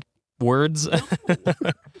words.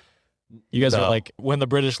 You guys No. are like, when the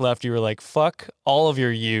British left, you were like, fuck all of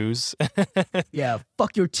your U's. Yeah,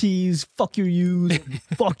 fuck your T's, fuck your U's,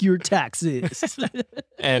 fuck your taxes.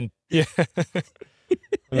 And yeah.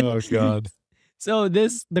 Oh God. So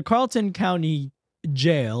the Carlton County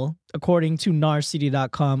Jail, according to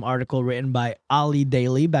narcity.com article written by Ali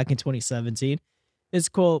Daly back in 2017, is,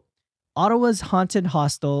 quote, Ottawa's haunted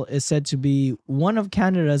hostel is said to be one of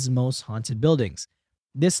Canada's most haunted buildings.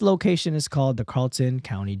 This location is called the Carlton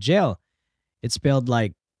County Jail. It's spelled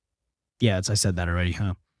like, I said that already,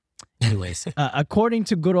 huh? Anyways, according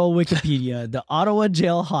to good old Wikipedia, the Ottawa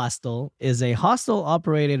Jail Hostel is a hostel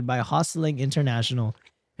operated by Hosteling International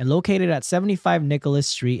and located at 75 Nicholas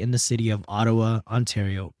Street in the city of Ottawa,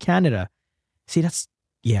 Ontario, Canada. See,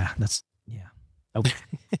 okay.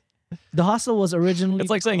 The hostel was originally... It's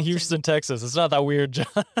like saying Houston, Texas. It's not that weird, John.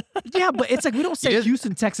 Yeah, but it's like we don't say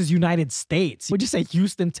Houston, Texas, United States. We just say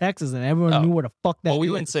Houston, Texas, and everyone knew where the fuck that Well, we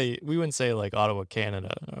is. wouldn't say like Ottawa,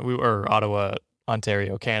 Canada. Or Ottawa,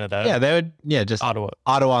 Ontario, Canada. Yeah, they would. Yeah, just Ottawa.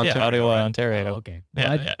 Ottawa, Yeah, Ontario. Ottawa, right? Ontario. Oh, okay.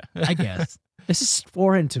 Well, Yeah, I guess. This is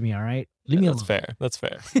foreign to me, all right? Leave me That's alone. fair. That's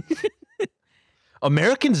fair.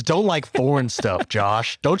 Americans don't like foreign stuff,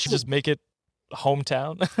 Josh. Don't you? Just make it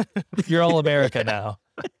hometown. You're all America now.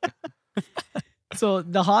 So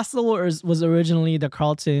the hostel was originally the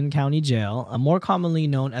Carlton County Jail, more commonly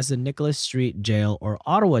known as the Nicholas Street Jail or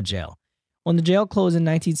Ottawa Jail. When the jail closed in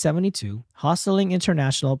 1972, Hosteling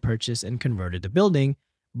International purchased and converted the building,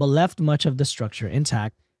 but left much of the structure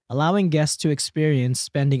intact, allowing guests to experience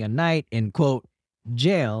spending a night in, quote,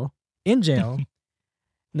 jail.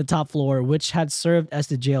 The top floor, which had served as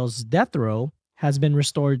the jail's death row, has been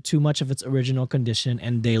restored to much of its original condition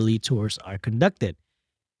and daily tours are conducted.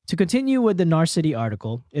 To continue with the Narcity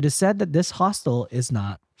article, it is said that this hostel is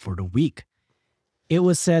not for the weak. It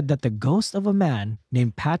was said that the ghost of a man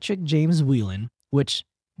named Patrick James Whelan, which,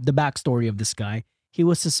 the backstory of this guy, he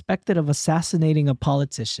was suspected of assassinating a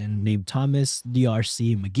politician named Thomas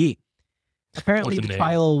D.R.C. McGee. Apparently What's the the name?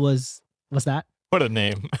 trial was that? What a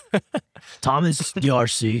name. Thomas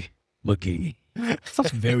D.R.C. McGee.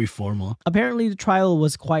 Sounds very formal. Apparently, the trial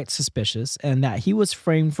was quite suspicious and that he was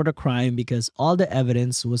framed for the crime because all the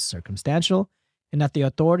evidence was circumstantial and that the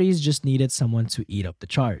authorities just needed someone to eat up the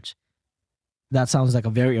charge. That sounds like a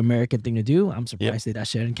very American thing to do. I'm surprised they did that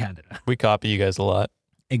shit in Canada. We copy you guys a lot.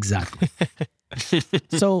 Exactly.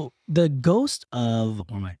 So the ghost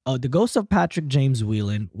of Patrick James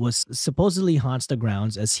Whelan was supposedly haunts the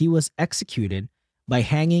grounds as he was executed by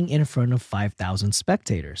hanging in front of 5,000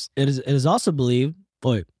 spectators. It is also believed.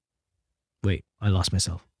 Wait, I lost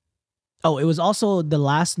myself. Oh, it was also the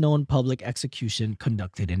last known public execution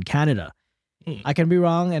conducted in Canada. I can be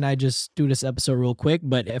wrong, and I just do this episode real quick.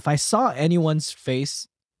 But if I saw anyone's face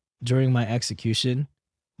during my execution,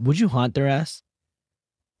 would you haunt their ass?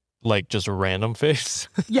 Like just a random face.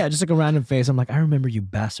 Yeah, just like a random face. I'm like, I remember you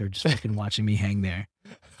bastard just fucking watching me hang there.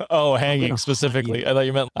 Oh, gonna hanging haunt specifically. you. I thought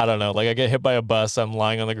you meant, I don't know, like I get hit by a bus, I'm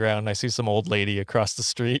lying on the ground, and I see some old lady across the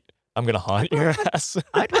street. I'm gonna haunt your ass.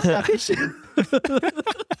 I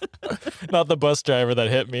Not the bus driver that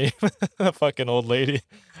hit me, a fucking old lady.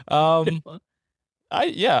 I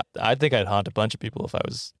think I'd haunt a bunch of people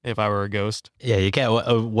if I were a ghost. Yeah, you can't.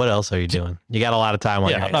 What else are you doing? You got a lot of time on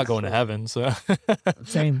your Yeah, I'm hands. not going to heaven, so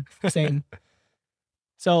Same.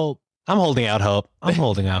 So, I'm holding out hope.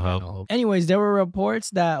 anyways, there were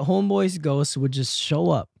reports that Homeboy's ghost would just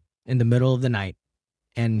show up in the middle of the night,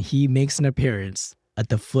 and he makes an appearance at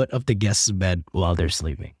the foot of the guest's bed while they're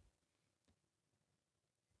sleeping.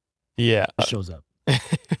 yeah, He shows up.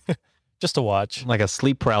 just to watch. Like a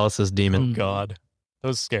sleep paralysis demon. Oh God,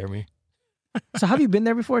 those scare me. So, have you been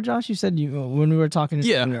there before, Josh? You said when we were talking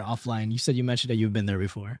Yeah. when we were offline, you mentioned that you've been there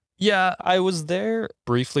before. Yeah, I was there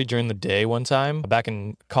briefly during the day one time. Back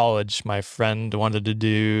in college, my friend wanted to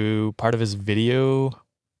do part of his video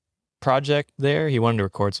project there. He wanted to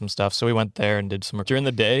record some stuff, so we went there and did some work during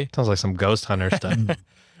the day. Sounds like some ghost hunter stuff.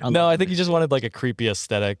 No, I think he just wanted like a creepy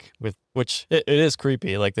aesthetic which it is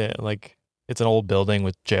creepy. Like it's an old building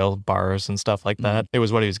with jail bars and stuff like that. It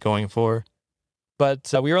was what he was going for.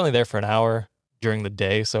 But we were only there for an hour during the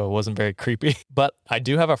day, so it wasn't very creepy. But I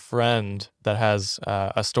do have a friend that has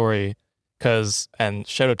a story and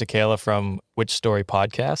shout out to Kayla from Which Story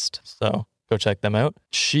Podcast. So go check them out.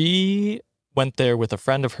 She went there with a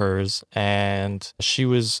friend of hers, and she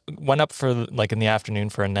went up for like in the afternoon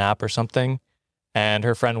for a nap or something. And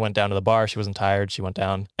her friend went down to the bar. She wasn't tired. She went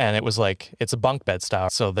down, and it was like, it's a bunk bed style.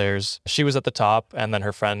 So she was at the top, and then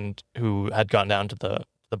her friend who had gone down to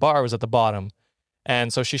the bar was at the bottom.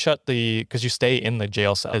 And so she because you stay in the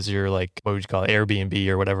jail cell as your like, what would you call it, Airbnb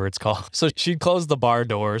or whatever it's called. So she closed the bar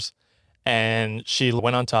doors, and she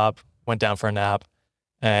went on top, went down for a nap,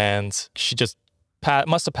 and she just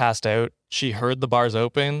must have passed out. She heard the bars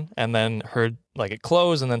open, and then heard like it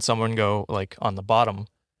close, and then someone go like on the bottom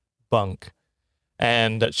bunk.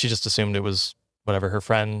 And she just assumed it was whatever, her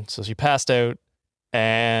friend. So she passed out,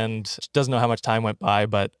 and she doesn't know how much time went by,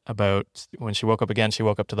 but about when she woke up again, she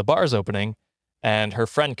woke up to the bars opening and her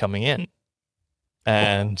friend coming in.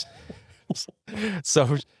 And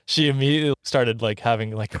so she immediately started like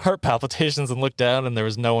having like heart palpitations and looked down, and there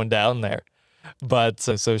was no one down there. But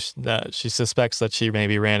so she suspects that she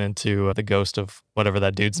maybe ran into the ghost of whatever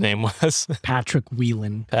that dude's name was. Patrick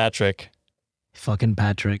Whelan. Patrick. Fucking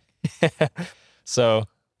Patrick. So a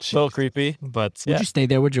little creepy, but Would you stay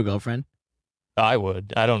there with your girlfriend? I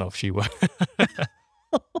would. I don't know if she would.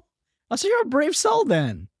 Oh, so you're a brave soul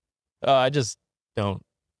then. I just don't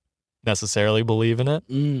necessarily believe in it.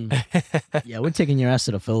 Yeah, we're taking your ass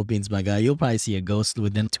to the Philippines, my guy. You'll probably see a ghost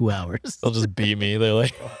within 2 hours. They'll just beat me. They're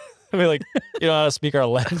like, I mean, like, you don't know how to speak our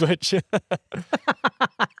language.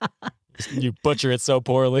 You butcher it so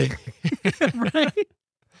poorly. Right?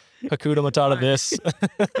 Hakuna Matata this.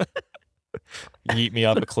 Yeet me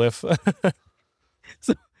off a cliff.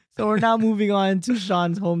 So we're now moving on to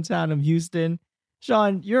Sean's hometown of Houston.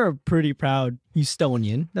 Sean, you're a pretty proud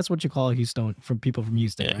Houstonian. That's what you call a Houston from people from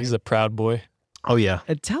Houston. Yeah, right? he's a proud boy. Oh, yeah.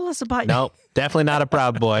 And tell us about No, definitely not a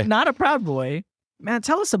proud boy. not a proud boy. Man,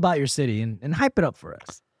 tell us about your city and hype it up for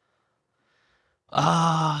us.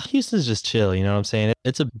 Houston's just chill, you know what I'm saying?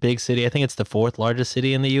 It's a big city. I think it's the 4th largest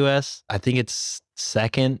city in the U.S. I think it's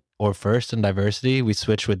 2nd or 1st in diversity. We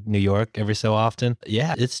switch with New York every so often.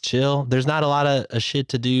 Yeah, it's chill. There's not a lot of shit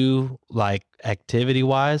to do, like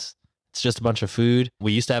activity-wise. It's just a bunch of food.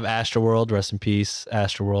 We used to have Astroworld, rest in peace,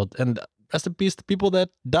 Astroworld. And rest in peace the people that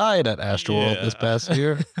died at Astroworld this past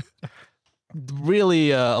year.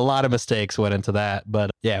 Really, a lot of mistakes went into that.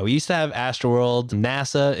 But yeah, we used to have Astroworld.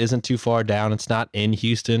 NASA isn't too far down. It's not in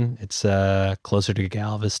Houston. It's closer to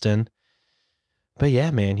Galveston. But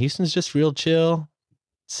yeah, man, Houston's just real chill.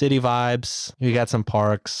 City vibes. We got some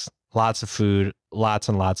parks, lots of food, lots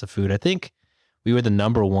and lots of food. I think we were the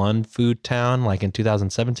 #1 food town like in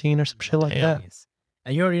 2017 or some shit like that.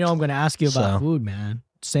 And you already know I'm going to ask you about food, man.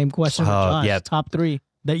 Same question for Josh. yeah. Top 3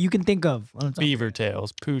 that you can think of. Beaver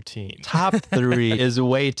tails, poutine. Top 3 is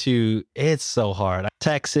way too, it's so hard.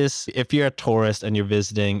 Texas, if you're a tourist and you're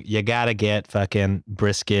visiting, you gotta get fucking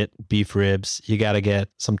brisket, beef ribs. You gotta get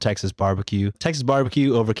some Texas barbecue. Texas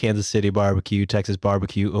barbecue over Kansas City barbecue. Texas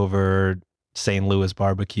barbecue over St. Louis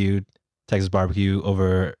barbecue. Texas barbecue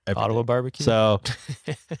over everything. Ottawa barbecue. So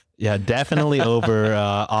yeah, definitely over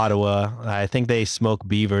Ottawa. I think they smoke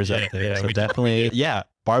beavers up there. So definitely, yeah,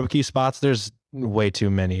 barbecue spots. There's way too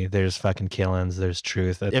many. There's fucking Killins. There's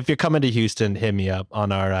Truth. If you're coming to Houston, hit me up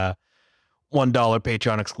on our $1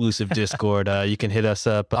 Patreon exclusive Discord. You can hit us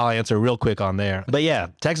up. I'll answer real quick on there. But yeah,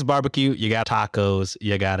 Texas barbecue, you got tacos,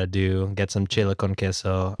 you gotta get some chile con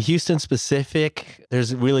queso. Houston specific,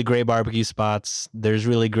 there's really great barbecue spots. There's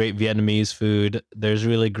really great Vietnamese food. There's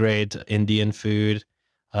really great Indian food.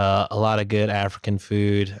 A lot of good African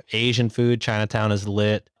food, Asian food. Chinatown is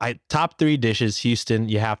lit. Top 3 dishes, Houston,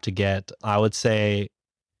 you have to get. I would say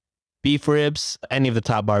beef ribs, any of the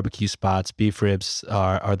top barbecue spots, beef ribs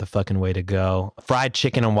are the fucking way to go. Fried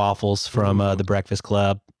chicken and waffles from the Breakfast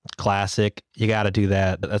Club, classic. You got to do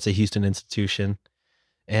that. That's a Houston institution.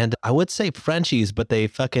 And I would say Frenchies, but they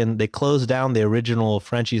closed down the original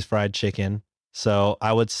Frenchies fried chicken. So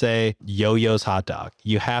I would say Yo-Yo's hot dog.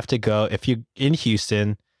 You have to go, if you're in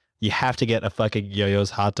Houston, you have to get a fucking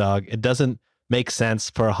Yo-Yo's hot dog. It doesn't make sense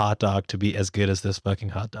for a hot dog to be as good as this fucking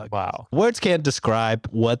hot dog. Wow. Words can't describe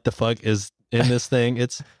what the fuck is in this thing.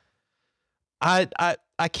 It's I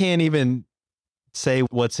can't even say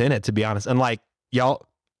what's in it, to be honest. And like y'all,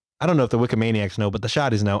 I don't know if the Wikimaniacs know, but the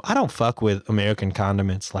shotties know. I don't fuck with American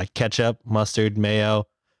condiments like ketchup, mustard, mayo,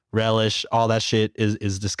 relish. All that shit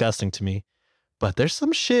is disgusting to me. But there's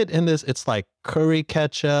some shit in this. It's like curry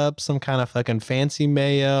ketchup, some kind of fucking fancy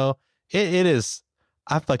mayo. It is.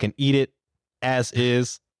 I fucking eat it as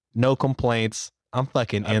is, no complaints. I'm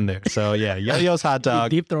fucking in there. So yeah, Yo-Yo's hot dog.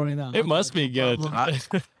 Deep throwing out. It must be good.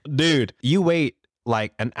 Dude, you wait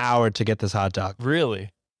like an hour to get this hot dog. Really?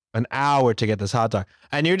 An hour to get this hot dog.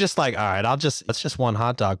 And you're just like, all right, it's just one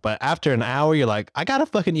hot dog. But after an hour, you're like, I gotta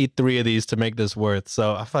fucking eat 3 of these to make this worth.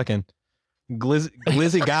 So I fucking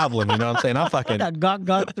glizzy goblin, you know what I'm saying? I fucking That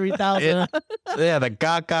Gok 3000. yeah, the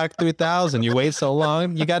Gok 3000. You wait so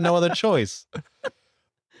long, you got no other choice.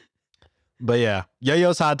 But yeah,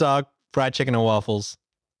 Yo-Yo's hot dog, fried chicken and waffles,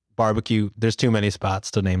 barbecue. There's too many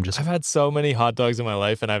spots to name. Just I've had so many hot dogs in my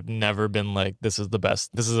life, and I've never been like, this is the best.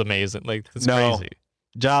 This is amazing. Like, it's crazy.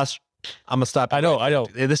 Josh, I'm gonna stop. I know.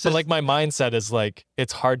 This But is like, my mindset is like,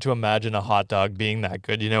 it's hard to imagine a hot dog being that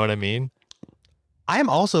good. You know what I mean? I am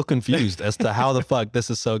also confused as to how the fuck this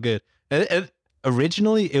is so good.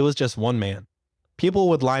 Originally, it was just one man. People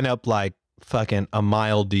would line up like fucking a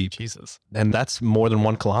mile deep. Jesus. And that's more than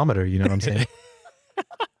 1 kilometer, you know what I'm saying?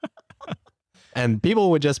 And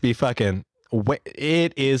people would just be fucking,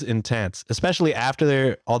 it is intense, especially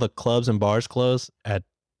after all the clubs and bars close at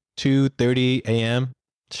 2:30 a.m.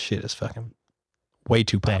 Shit is fucking way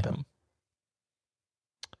too poppin'. Damn.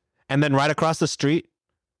 And then right across the street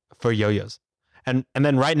for Yo-Yo's. And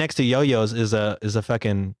then right next to Yo-Yo's is a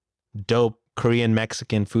fucking dope Korean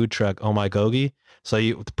Mexican food truck, Oh My Gogi. So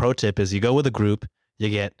the pro tip is you go with a group, you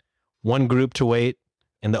get one group to wait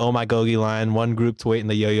in the Oh My Gogi line, one group to wait in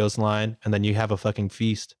the Yo-Yo's line, and then you have a fucking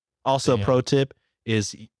feast. Also, pro tip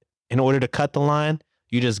is in order to cut the line,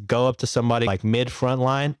 you just go up to somebody like mid front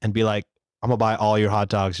line and be like, I'm gonna buy all your hot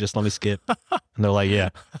dogs, just let me skip. And they're like, yeah.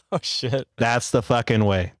 Oh shit. That's the fucking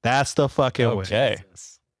way. That's the fucking way. Okay.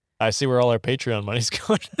 I see where all our Patreon money's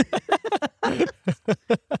going.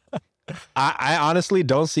 I honestly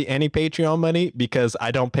don't see any Patreon money because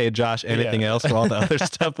I don't pay Josh anything else for all the other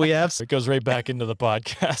stuff we have. It goes right back into the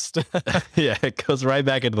podcast. Yeah, it goes right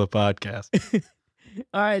back into the podcast.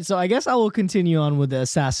 All right, so I guess I will continue on with the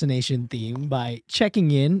assassination theme by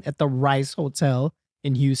checking in at the Rice Hotel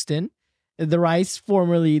in Houston. The Rice,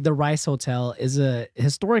 formerly the Rice Hotel, is a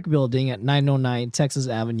historic building at 909 Texas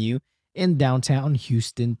Avenue in downtown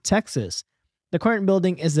Houston, Texas. The current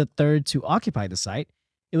building is the third to occupy the site.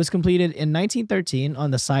 It was completed in 1913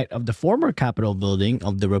 on the site of the former Capitol building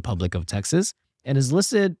of the Republic of Texas and is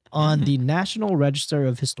listed on the National Register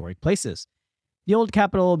of Historic Places. The old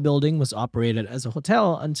Capitol building was operated as a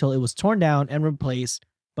hotel until it was torn down and replaced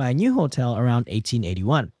by a new hotel around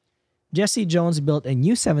 1881. Jesse Jones built a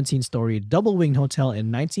new 17-story double-winged hotel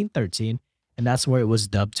in 1913, and that's where it was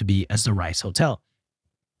dubbed to be as the Rice Hotel.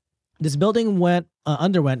 This building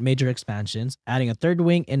underwent major expansions, adding a third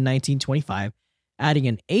wing in 1925, adding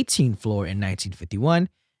an 18th floor in 1951,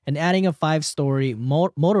 and adding a 5-story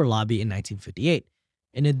motor lobby in 1958.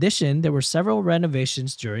 In addition, there were several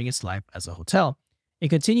renovations during its life as a hotel. It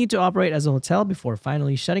continued to operate as a hotel before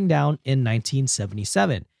finally shutting down in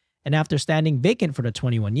 1977. And after standing vacant for the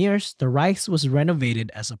 21 years, the Rice was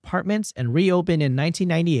renovated as apartments and reopened in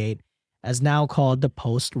 1998 as now called the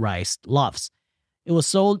Post Rice Lofts. It was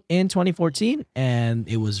sold in 2014 and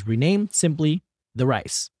it was renamed simply the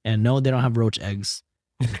Rice. And no, they don't have roach eggs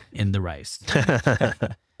in the Rice.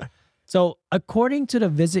 So, according to the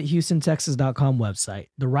visithoustentexas.com website,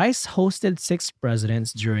 the Rice hosted 6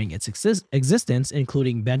 presidents during its existence,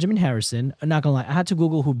 including Benjamin Harrison. I'm not gonna lie, I had to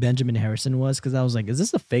Google who Benjamin Harrison was because I was like, is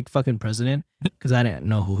this a fake fucking president? Because I didn't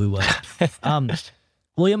know who he was.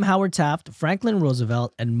 William Howard Taft, Franklin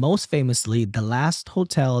Roosevelt, and most famously, the last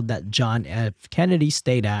hotel that John F. Kennedy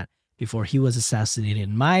stayed at before he was assassinated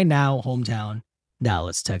in my now hometown,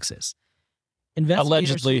 Dallas, Texas.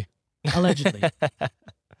 Allegedly. Allegedly.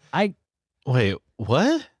 Wait,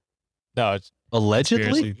 what? No, it's Allegedly?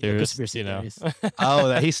 conspiracy theorists, Conspiracy you know. theories. Oh,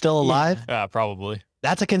 that he's still alive? Yeah, probably.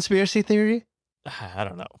 That's a conspiracy theory? I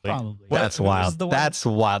don't know. Probably. That's What was wild. the one- That's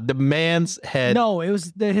wild. The man's head. No, it was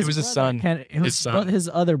his It was his brother, son. It was His son. his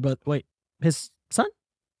other brother. Wait, his son?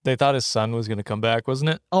 They thought his son was going to come back, wasn't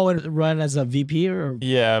it? Oh, and run as a VP or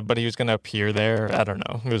Yeah, but he was going to appear there. I don't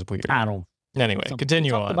know. It was weird. I don't. Anyway, something.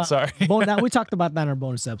 continue We talked on. about- Sorry. We talked about that in our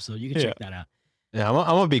bonus episode. You can check that out. Yeah, I'm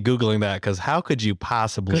going to be Googling that because how could you Because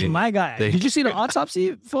possibly? my guy, They- did you see the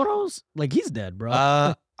autopsy photos? Like he's dead, bro.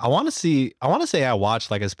 I want to say I watched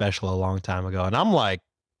like a special a long time ago and I'm like,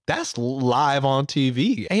 that's live on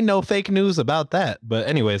TV. Ain't no fake news about that. But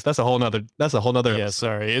anyways, that's a whole nother. Yeah,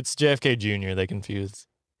 sorry. It's JFK Jr. They confused.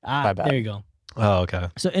 my bad. There you go. Oh, okay.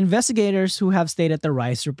 So investigators who have stayed at the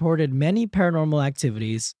Rice reported many paranormal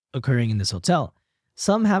activities occurring in this hotel.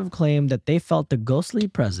 Some have claimed that they felt the ghostly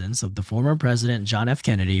presence of the former president John F.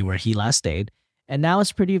 Kennedy where he last stayed, and now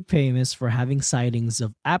is pretty famous for having sightings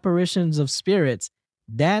of apparitions of spirits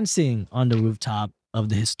dancing on the rooftop of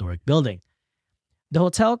the historic building. The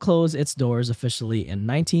hotel closed its doors officially in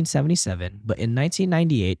 1977, but in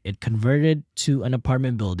 1998 it converted to an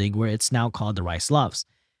apartment building where it's now called the Rice Lofts.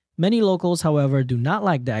 Many locals, however, do not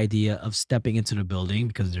like the idea of stepping into the building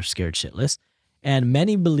because they're scared shitless, and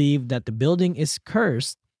many believe that the building is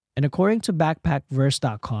cursed, and according to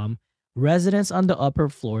backpackverse.com, residents on the upper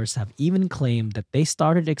floors have even claimed that they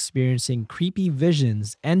started experiencing creepy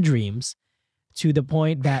visions and dreams to the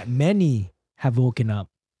point that many have woken up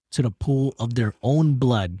to the pool of their own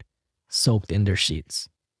blood soaked in their sheets.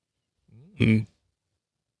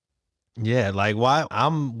 Yeah, like why?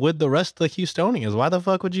 I'm with the rest of the Houstonians. Why the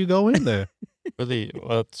fuck would you go in there? Really?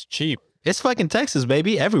 Well, it's cheap. It's fucking Texas,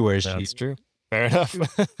 baby. Everywhere's cheap. That's true. Fair enough.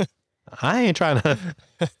 I ain't trying to.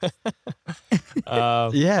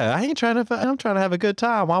 Yeah, I ain't trying to. I'm trying to have a good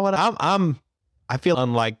time. Why would I? I feel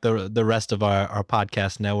unlike the rest of our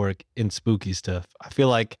podcast network in spooky stuff. I feel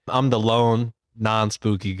like I'm the lone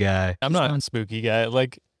non-spooky guy. I'm not a spooky guy.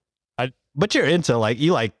 Like, But you're into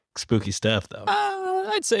you like spooky stuff though.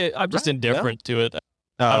 I'd say I'm just Right, indifferent to it. I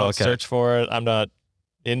Oh, don't okay. search for it. I'm not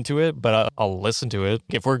into it, but I'll listen to it.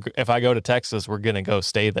 If I go to Texas, we're gonna go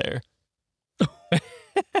stay there.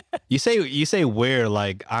 You say where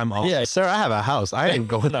like I'm all, Yeah. sir, I have a house. I ain't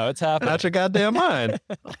going No, it's happening. out your goddamn mind.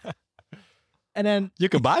 And then You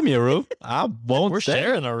can buy me a room. I won't We're stay.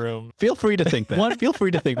 sharing a room. Feel free to think that. Feel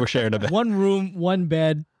free to think we're sharing a bed. one room, one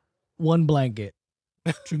bed, one blanket.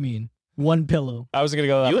 What you mean? One pillow. I was gonna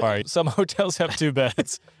go that You- far. Some hotels have 2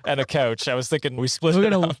 beds and a couch. I was thinking we split We're it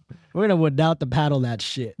gonna up. without the paddle that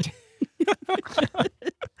shit.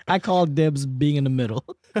 I call dibs being in the middle.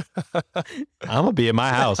 I'm gonna be in my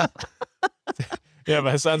house. Yeah,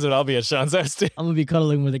 my son's and I'll be at Sean's house too. I'm gonna be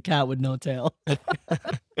cuddling with a cat with no tail.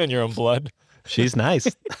 In your own blood. She's nice.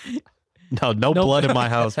 No Nope. blood in my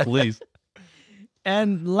house, please.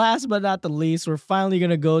 And last but not the least, we're finally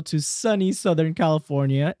gonna go to sunny Southern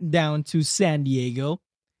California, down to San Diego,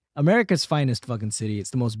 America's finest fucking city.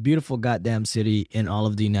 It's the most beautiful goddamn city in all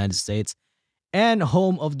of the United States, and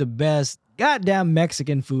home of the best goddamn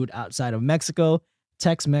Mexican food outside of Mexico.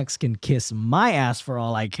 Tex-Mex can kiss my ass for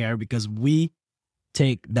all I care because we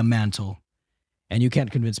take the mantle, and you can't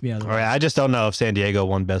convince me All otherwise. right, I just don't know if San Diego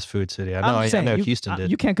won best food city. I know, I'm just saying, I know you, Houston did.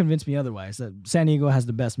 You can't convince me otherwise. That San Diego has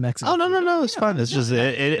the best Mexican. Oh no, it's Yeah, fine. It's yeah, just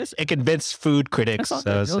yeah. it convinced food critics, That's all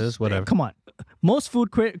so good. it's Those- whatever. Come on, most food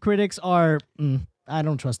critics are. I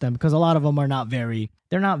don't trust them because a lot of them are not very.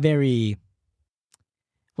 They're not very.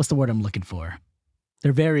 What's the word I'm looking for?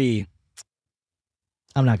 They're very.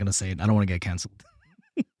 I'm not gonna say it. I don't want to get canceled.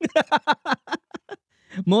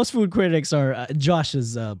 Most food critics are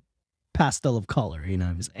Josh's pastel of color. You know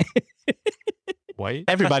what I'm saying? White?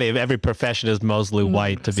 Everybody of every profession is mostly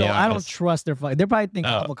white, to be so I don't honest. trust their. They probably think Oh.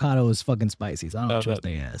 avocado is fucking spicy. So I don't Oh, trust that-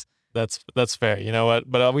 their ass. That's fair. You know what?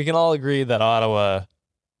 But we can all agree that Ottawa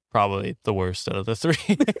probably the worst out of the 3.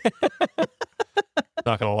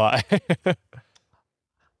 Not gonna lie.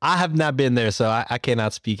 I have not been there, so I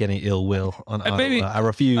cannot speak any ill will on Ottawa. Maybe- I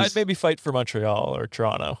refuse. I'd maybe fight for Montreal or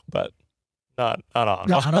Toronto, but not Ottawa.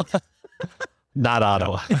 No, I don't- Not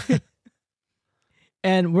Ottawa.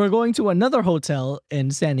 And we're going to another hotel in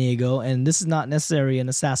San Diego, and this is not necessarily an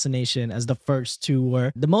assassination as the first two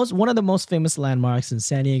were. One of the most famous landmarks in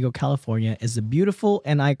San Diego, California is the beautiful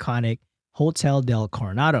and iconic Hotel del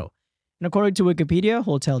Coronado. And according to Wikipedia,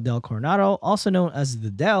 Hotel del Coronado, also known as the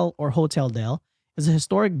Del or Hotel Del, It's a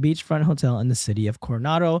historic beachfront hotel in the city of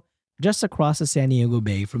Coronado, just across the San Diego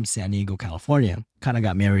Bay from San Diego, California. Kind of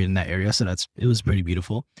got married in that area, so it was pretty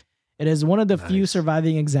beautiful. It is one of the few Nice.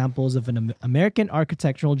 surviving examples of an American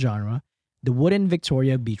architectural genre, the wooden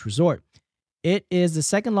Victoria Beach Resort. It is the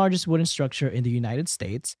second largest wooden structure in the United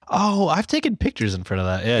States. Oh, I've taken pictures in front of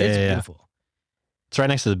that. Yeah, It's yeah. beautiful. It's right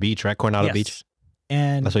next to the beach, right? Coronado Yes. Beach.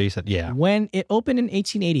 And That's what you said. Yeah. when it opened in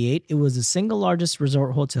 1888, it was the single largest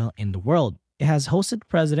resort hotel in the world. It has hosted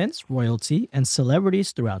presidents, royalty, and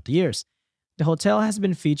celebrities throughout the years. The hotel has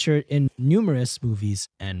been featured in numerous movies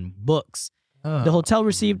and books. The hotel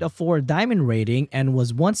received a 4 diamond rating and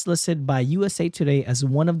was once listed by USA Today as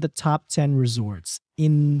one of the top 10 resorts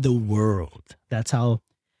in the world. That's how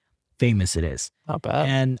famous it is. Not bad.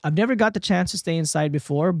 And I've never got the chance to stay inside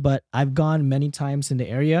before, but I've gone many times in the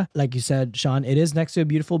area. Like you said, Sean, it is next to a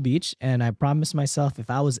beautiful beach. And I promised myself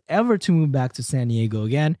if I was ever to move back to San Diego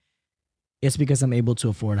again, it's because I'm able to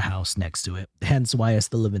afford a house next to it. Hence why I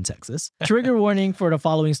still live in Texas. Trigger warning for the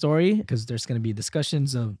following story, because there's going to be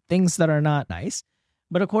discussions of things that are not nice.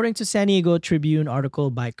 But according to San Diego Tribune article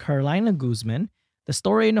by Carolina Guzman, the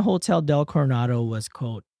story in the Hotel Del Coronado was,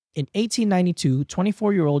 quote, in 1892,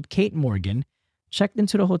 24-year-old Kate Morgan checked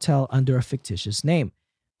into the hotel under a fictitious name.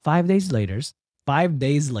 5 days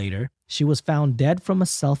later, she was found dead from a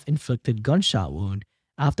self-inflicted gunshot wound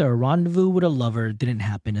after a rendezvous with a lover didn't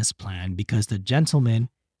happen as planned because the gentleman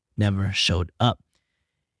never showed up.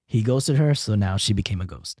 He ghosted her, so now she became a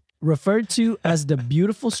ghost. Referred to as the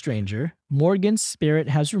beautiful stranger, Morgan's spirit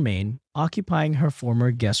has remained, occupying her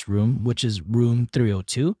former guest room, which is room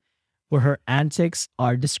 302, where her antics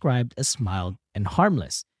are described as mild and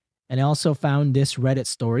harmless. And I also found this Reddit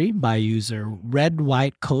story by user Red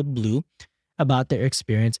White Code Blue about their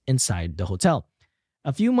experience inside the hotel.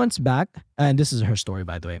 A few months back, and this is her story,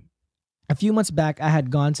 by the way. A few months back, I had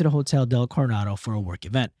gone to the Hotel Del Coronado for a work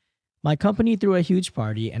event. My company threw a huge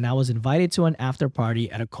party, and I was invited to an after party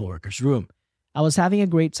at a coworker's room. I was having a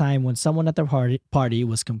great time when someone at the party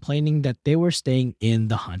was complaining that they were staying in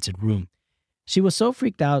the haunted room. She was so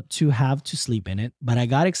freaked out to have to sleep in it, but I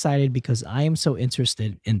got excited because I am so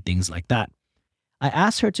interested in things like that. I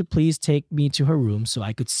asked her to please take me to her room so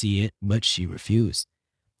I could see it, but she refused.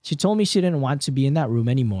 She told me she didn't want to be in that room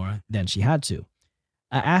anymore than she had to.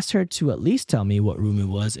 I asked her to at least tell me what room it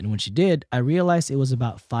was, and when she did, I realized it was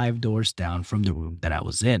about 5 doors down from the room that I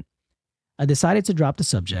was in. I decided to drop the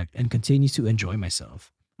subject and continue to enjoy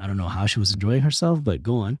myself. I don't know how she was enjoying herself, but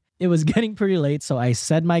go on. It was getting pretty late, so I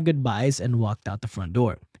said my goodbyes and walked out the front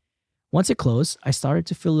door. Once it closed, I started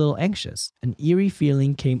to feel a little anxious. An eerie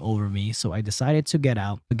feeling came over me, so I decided to get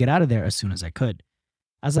out of there as soon as I could.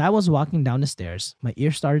 As I was walking down the stairs, my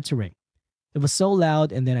ear started to ring. It was so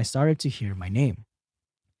loud, and then I started to hear my name.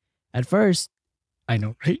 At first, I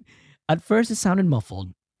know, right? At first, it sounded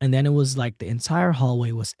muffled, and then it was like the entire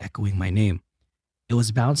hallway was echoing my name. It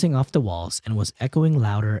was bouncing off the walls and was echoing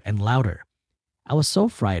louder and louder. I was so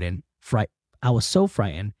frightened.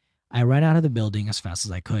 I ran out of the building as fast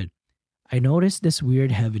as I could. I noticed this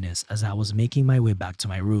weird heaviness as I was making my way back to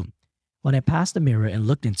my room. When I passed the mirror and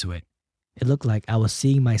looked into it, it looked like I was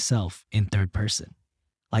seeing myself in third person,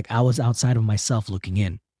 like I was outside of myself looking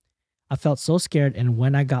in. I felt so scared, and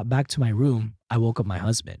when I got back to my room, I woke up my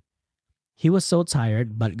husband. He was so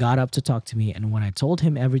tired, but got up to talk to me, and when I told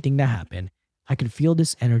him everything that happened, I could feel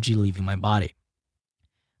this energy leaving my body.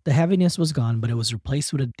 The heaviness was gone, but it was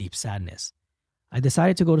replaced with a deep sadness. I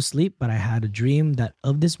decided to go to sleep, but I had a dream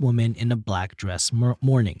of this woman in a black dress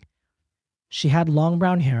mourning. She had long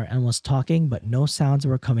brown hair and was talking, but no sounds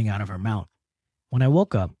were coming out of her mouth. When I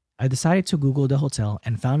woke up, I decided to Google the hotel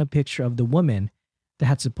and found a picture of the woman that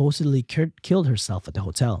had supposedly killed herself at the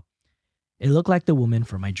hotel. It looked like the woman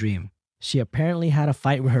from my dream. She apparently had a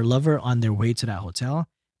fight with her lover on their way to that hotel,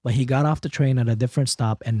 but he got off the train at a different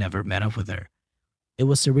stop and never met up with her. It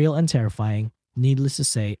was surreal and terrifying. Needless to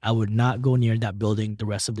say, I would not go near that building the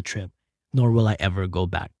rest of the trip, nor will I ever go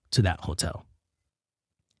back to that hotel.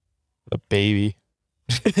 A baby.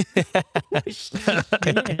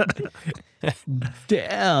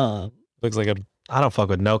 Damn. Looks like a. I don't fuck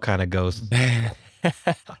with no kind of ghost.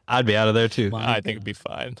 I'd be out of there too. I think it'd be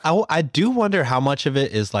fine. I do wonder how much of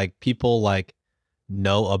it is like people like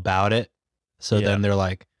know about it. So Yeah. then they're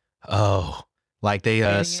like, oh, like they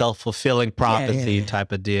Creating it? self-fulfilling prophecy yeah.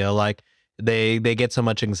 type of deal. Like they get so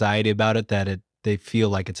much anxiety about it that they feel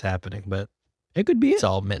like it's happening, but It could be it's it.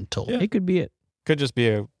 all mental. Yeah. It could be it. Could just be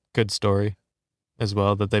a good story as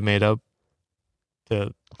well that they made up.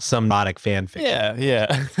 To Some erotic fanfic.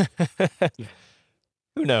 yeah.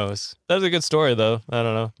 Who knows? That's a good story though. I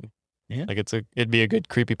don't know. Yeah. Like it'd be a good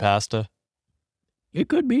creepypasta. It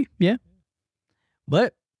could be. Yeah.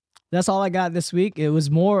 But that's all I got this week. It was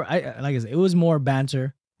more, like I said, it was more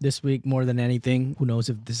banter this week more than anything. Who knows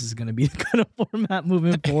if this is going to be the kind of format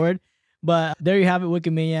moving forward. But there you have it,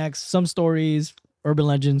 Wicked Maniacs. Some stories, urban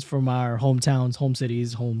legends from our hometowns, home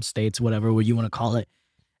cities, home states, whatever you want to call it.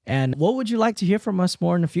 And what would you like to hear from us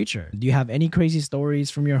more in the future? Do you have any crazy stories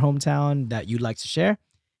from your hometown that you'd like to share?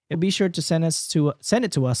 And be sure to send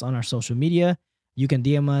it to us on our social media. You can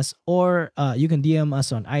DM us or you can DM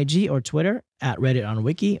us on IG or Twitter at Reddit on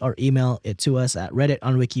Wiki, or email it to us at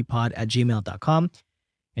redditonwikipod@gmail.com.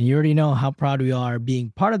 And you already know how proud we are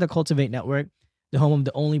being part of the Cultivate Network, the home of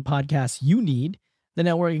the only podcast you need. The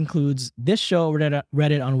network includes this show,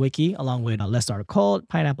 Reddit on Wiki, along with Let's Start a Cult,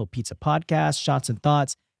 Pineapple Pizza Podcast, Shots and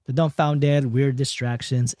Thoughts, The Dumbfounded, Weird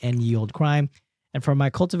Distractions, and Ye Olde Crime. And for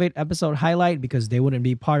my Cultivate episode highlight, because they wouldn't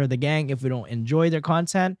be part of the gang if we don't enjoy their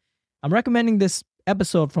content, I'm recommending this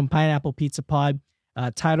episode from Pineapple Pizza Pod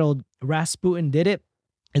titled Rasputin Did It.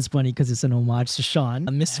 It's funny because it's an homage to Sean,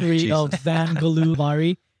 a mystery of Van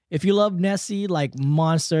Galuvari. If you love Nessie, like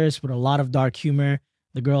monsters with a lot of dark humor,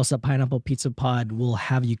 the girls at Pineapple Pizza Pod will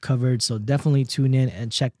have you covered. So definitely tune in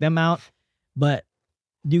and check them out. But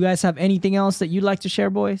do you guys have anything else that you'd like to share,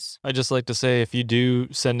 boys? I'd just like to say, if you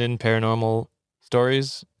do send in paranormal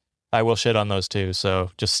stories, I will shit on those too.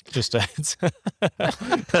 So just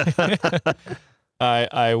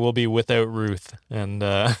I will be without Ruth and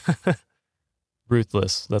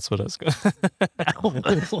ruthless. That's what I was going.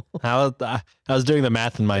 I was doing the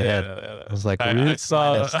math in my head. I was like, I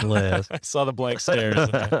saw Liz. I saw the blank stares.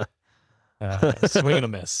 Swing and a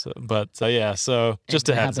miss. But yeah, so just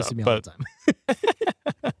a heads up. But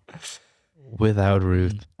Without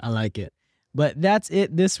Ruth. I like it. But that's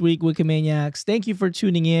it this week, Wicked Maniacs. Thank you for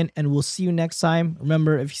tuning in, and we'll see you next time.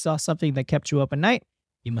 Remember, if you saw something that kept you up at night,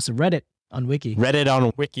 you must have read it on Wiki. Reddit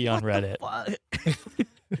on Wiki on Reddit.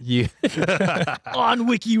 you. On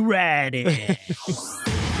Wiki Reddit.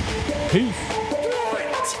 Peace.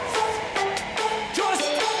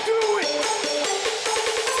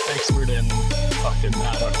 Expert in fucking,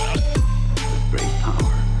 I don't know. With great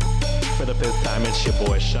power. For the 5th time, it's your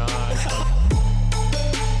boy Sean.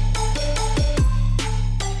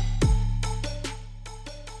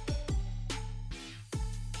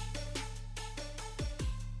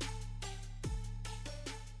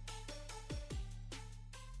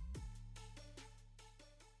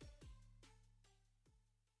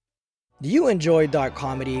 Do you enjoy dark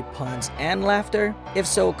comedy, puns, and laughter? If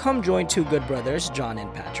so, come join two good brothers, John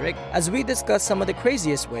and Patrick, as we discuss some of the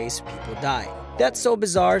craziest ways people die. That's so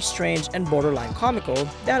bizarre, strange, and borderline comical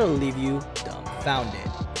that'll leave you dumbfounded.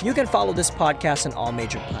 You can follow this podcast on all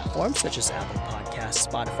major platforms such as Apple Podcasts,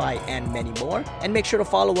 Spotify, and many more. And make sure to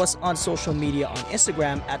follow us on social media on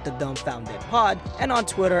Instagram at The Dumbfounded Pod and on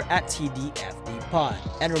Twitter at TDFD Pod.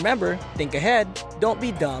 And remember, think ahead, don't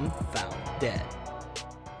be dumbfounded.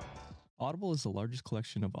 Audible is the largest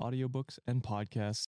collection of audiobooks and podcasts